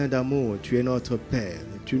tu es plein d'amour, tu es notre Père,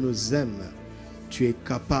 tu nous aimes, tu es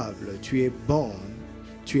capable, tu es bon,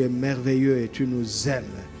 tu es merveilleux et tu nous aimes.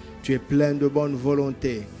 Tu es plein de bonne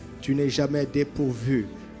volonté, tu n'es jamais dépourvu,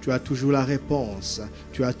 tu as toujours la réponse,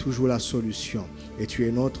 tu as toujours la solution et tu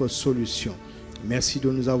es notre solution. Merci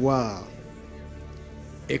de nous avoir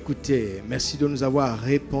écoutés, merci de nous avoir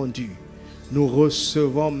répondu. Nous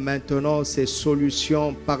recevons maintenant ces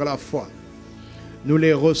solutions par la foi. Nous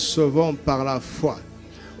les recevons par la foi.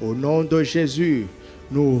 Au nom de Jésus,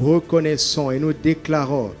 nous reconnaissons et nous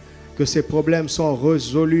déclarons que ces problèmes sont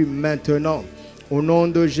résolus maintenant. Au nom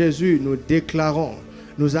de Jésus, nous déclarons,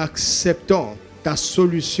 nous acceptons ta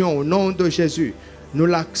solution au nom de Jésus. Nous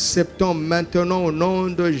l'acceptons maintenant au nom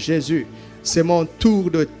de Jésus. C'est mon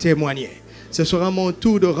tour de témoigner. Ce sera mon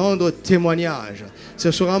tour de rendre témoignage.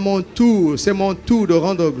 Ce sera mon tour, c'est mon tour de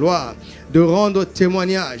rendre gloire, de rendre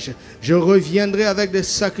témoignage. Je reviendrai avec des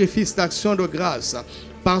sacrifices d'action de grâce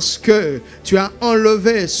parce que tu as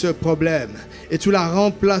enlevé ce problème et tu l'as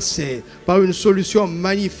remplacé par une solution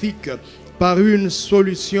magnifique, par une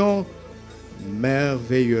solution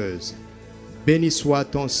merveilleuse. Béni soit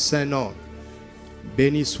ton Saint-Nom.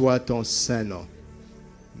 Béni soit ton Saint-Nom.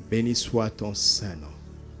 Béni soit ton Saint-Nom.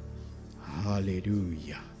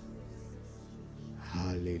 Alléluia.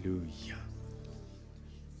 Alléluia.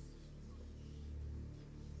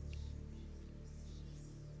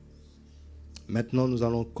 Maintenant, nous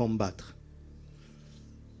allons combattre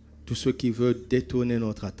tout ce qui veut détourner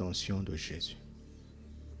notre attention de Jésus.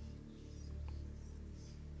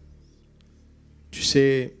 Tu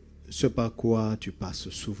sais ce par quoi tu passes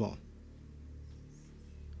souvent.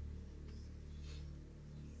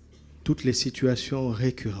 Toutes les situations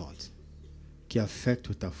récurrentes qui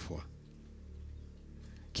affectent ta foi,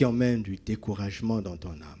 qui emmènent du découragement dans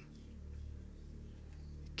ton âme,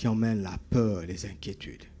 qui emmènent la peur, les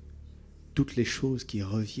inquiétudes, toutes les choses qui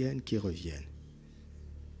reviennent,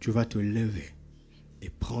 tu vas te lever et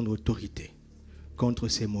prendre autorité contre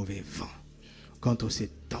ces mauvais vents, contre ces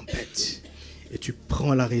tempêtes. Et tu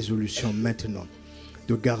prends la résolution maintenant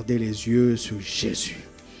de garder les yeux sur Jésus.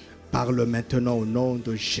 Parle maintenant au nom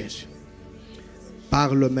de Jésus.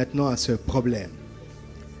 Parle maintenant à ce problème.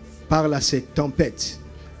 Parle à ces tempêtes.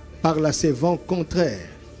 Parle à ces vents contraires.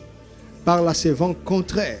 Parle à ces vents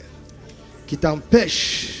contraires qui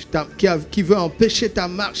t'empêchent, qui veut empêcher ta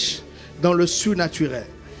marche dans le surnaturel,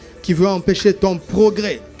 qui veut empêcher ton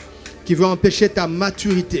progrès, qui veut empêcher ta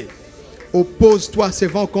maturité. Oppose-toi à ces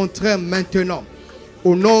vents contraires maintenant.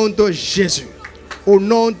 Au nom de Jésus. Au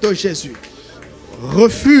nom de Jésus.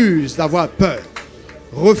 Refuse d'avoir peur.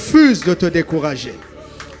 Refuse de te décourager.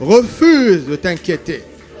 Refuse de t'inquiéter.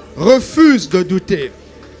 Refuse de douter.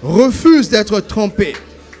 Refuse d'être trompé.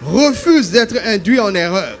 Refuse d'être induit en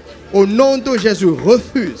erreur. Au nom de Jésus,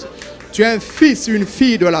 refuse. Tu es un fils, une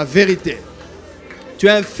fille de la vérité. Tu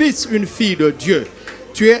es un fils, une fille de Dieu.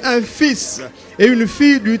 Tu es un fils et une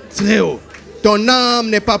fille du Très-Haut. Ton âme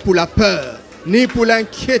n'est pas pour la peur, ni pour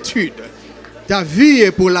l'inquiétude. Ta vie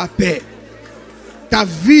est pour la paix. Ta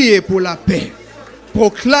vie est pour la paix.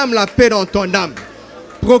 Proclame la paix dans ton âme.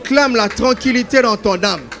 Proclame la tranquillité dans ton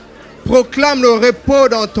âme. Proclame le repos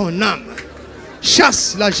dans ton âme.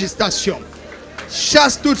 Chasse l'agitation.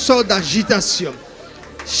 Chasse toutes sortes d'agitation.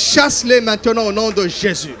 Chasse-les maintenant au nom de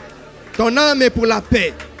Jésus. Ton âme est pour la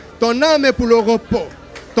paix. Ton âme est pour le repos.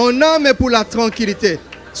 Ton âme est pour la tranquillité.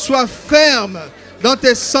 Sois ferme dans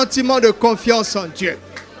tes sentiments de confiance en Dieu.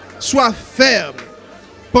 Sois ferme.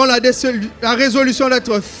 Prends la résolution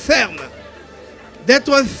d'être ferme.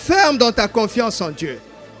 D'être ferme dans ta confiance en Dieu.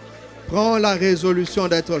 Prends la résolution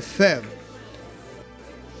d'être ferme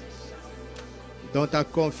dans ta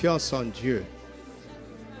confiance en Dieu.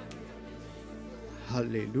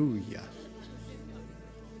 Alléluia.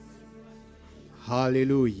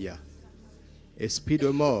 Alléluia. Esprit de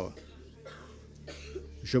mort,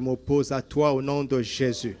 je m'oppose à toi au nom de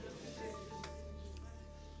Jésus.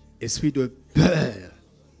 Esprit de peur,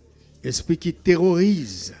 esprit qui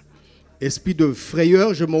terrorise, esprit de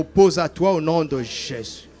frayeur, je m'oppose à toi au nom de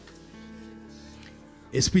Jésus.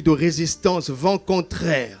 Esprit de résistance, vent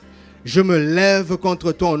contraire, je me lève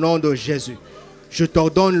contre toi au nom de Jésus. Je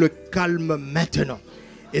t'ordonne le calme maintenant.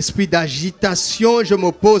 Esprit d'agitation, je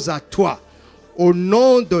m'oppose à toi Au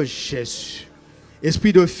nom de Jésus.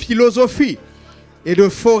 Esprit de philosophie et de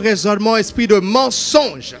faux raisonnement, esprit de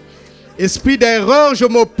mensonge, esprit d'erreur, je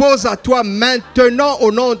m'oppose à toi maintenant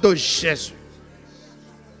au nom de Jésus.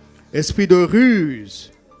 Esprit de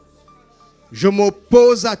ruse, je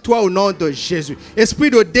m'oppose à toi au nom de Jésus.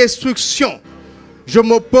 Esprit de destruction, je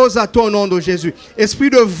m'oppose à toi au nom de Jésus.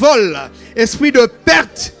 Esprit de vol, esprit de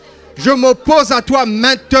perte, je m'oppose à toi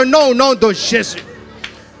maintenant au nom de Jésus.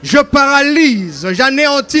 Je paralyse,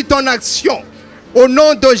 j'anéantis ton action au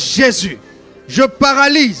nom de Jésus. Je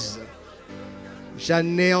paralyse,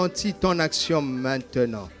 j'anéantis ton action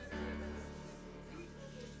maintenant.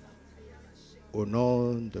 Au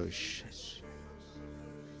nom de Jésus.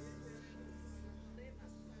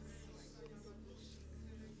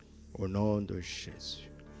 Au nom de Jésus.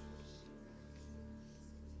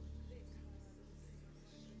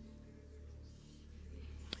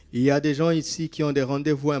 Il y a des gens ici qui ont des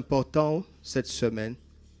rendez-vous importants cette semaine.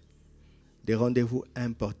 Des rendez-vous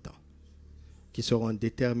importants qui seront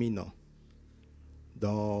déterminants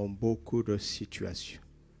dans beaucoup de situations.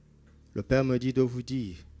 Le Père me dit de vous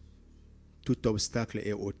dire, tout obstacle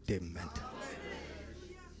est ôté maintenant.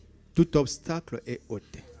 Tout obstacle est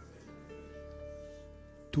ôté.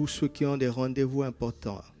 Tous ceux qui ont des rendez-vous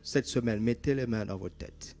importants cette semaine, mettez les mains dans vos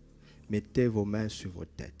têtes. Mettez vos mains sur vos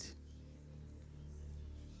têtes.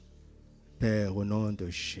 Père, au nom de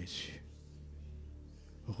Jésus,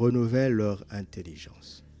 renouvelle leur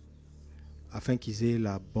intelligence afin qu'ils aient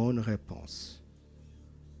la bonne réponse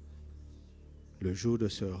le jour de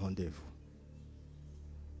ce rendez-vous.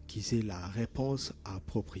 Qu'ils aient la réponse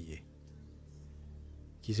appropriée.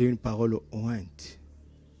 Qu'ils aient une parole ointe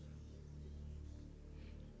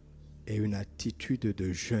et une attitude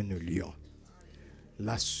de jeune lion.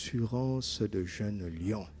 L'assurance de jeune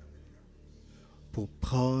lion pour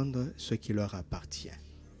prendre ce qui leur appartient.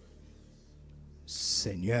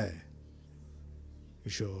 Seigneur,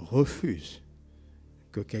 je refuse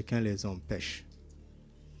que quelqu'un les empêche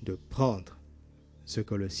de prendre ce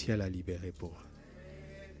que le ciel a libéré pour eux.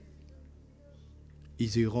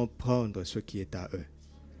 Ils iront prendre ce qui est à eux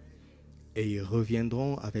et ils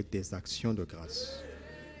reviendront avec des actions de grâce.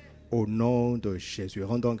 Au nom de Jésus,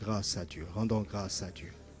 rendons grâce à Dieu, rendons grâce à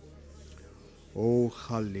Dieu. Oh,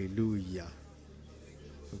 alléluia.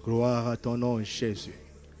 Gloire à ton nom, Jésus.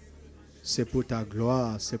 C'est pour ta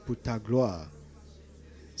gloire, c'est pour ta gloire.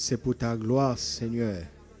 C'est pour ta gloire, Seigneur.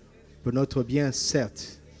 Pour notre bien,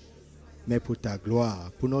 certes, mais pour ta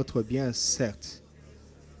gloire. Pour notre bien, certes,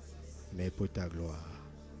 mais pour ta gloire.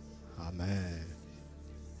 Amen.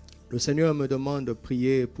 Le Seigneur me demande de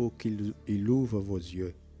prier pour qu'il ouvre vos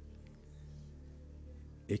yeux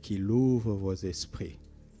et qu'il ouvre vos esprits,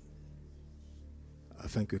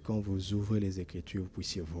 afin que quand vous ouvrez les Écritures, vous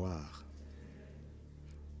puissiez voir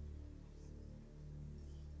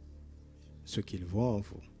ce qu'il voit en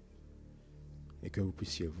vous et que vous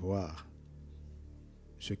puissiez voir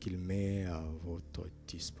ce qu'il met à votre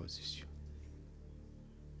disposition.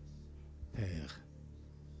 Père,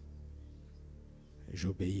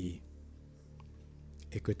 j'obéis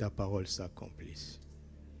et que ta parole s'accomplisse.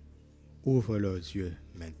 Ouvre leurs yeux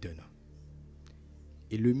maintenant.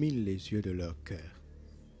 Illumine les yeux de leur cœur.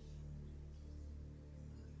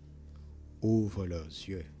 Ouvre leurs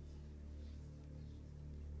yeux.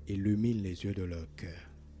 Illumine les yeux de leur cœur.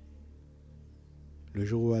 Le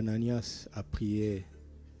jour où Ananias a prié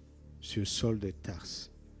sur Saul de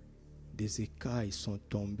Tarse, des écailles sont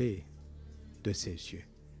tombées de ses yeux.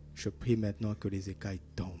 Je prie maintenant que les écailles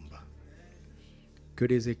tombent. Que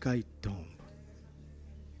les écailles tombent.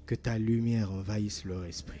 Que ta lumière envahisse leur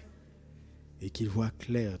esprit. Et qu'ils voient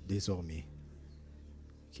clair désormais.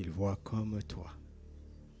 Qu'ils voient comme toi.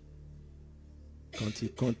 Quand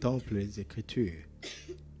ils contemplent les Écritures,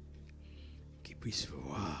 qu'ils puissent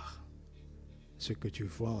voir ce que tu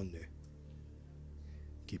vois en eux.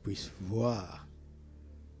 Qu'ils puissent voir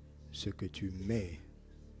ce que tu mets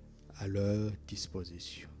à leur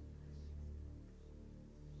disposition.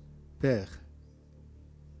 Père,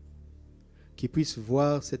 qu'ils puissent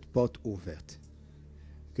voir cette porte ouverte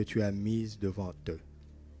que tu as mise devant eux,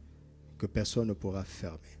 que personne ne pourra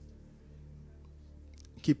fermer.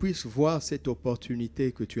 Qu'ils puissent voir cette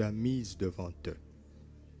opportunité que tu as mise devant eux.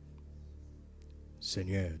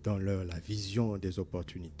 Seigneur, donne-leur la vision des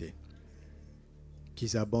opportunités.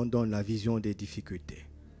 Qu'ils abandonnent la vision des difficultés.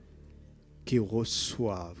 Qu'ils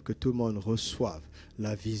reçoivent, que tout le monde reçoive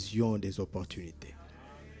la vision des opportunités.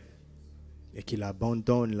 Et qu'ils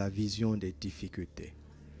abandonnent la vision des difficultés.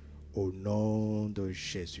 Au nom de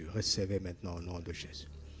Jésus. Recevez maintenant au nom de Jésus.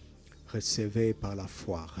 Recevez par la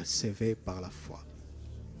foi. Recevez par la foi.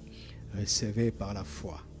 Recevez par la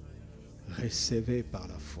foi. Recevez par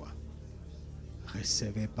la foi.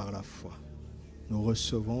 Recevez par la foi. Nous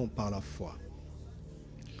recevons par la foi.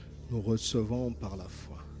 Nous recevons par la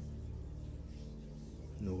foi.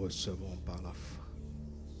 Nous recevons par la foi.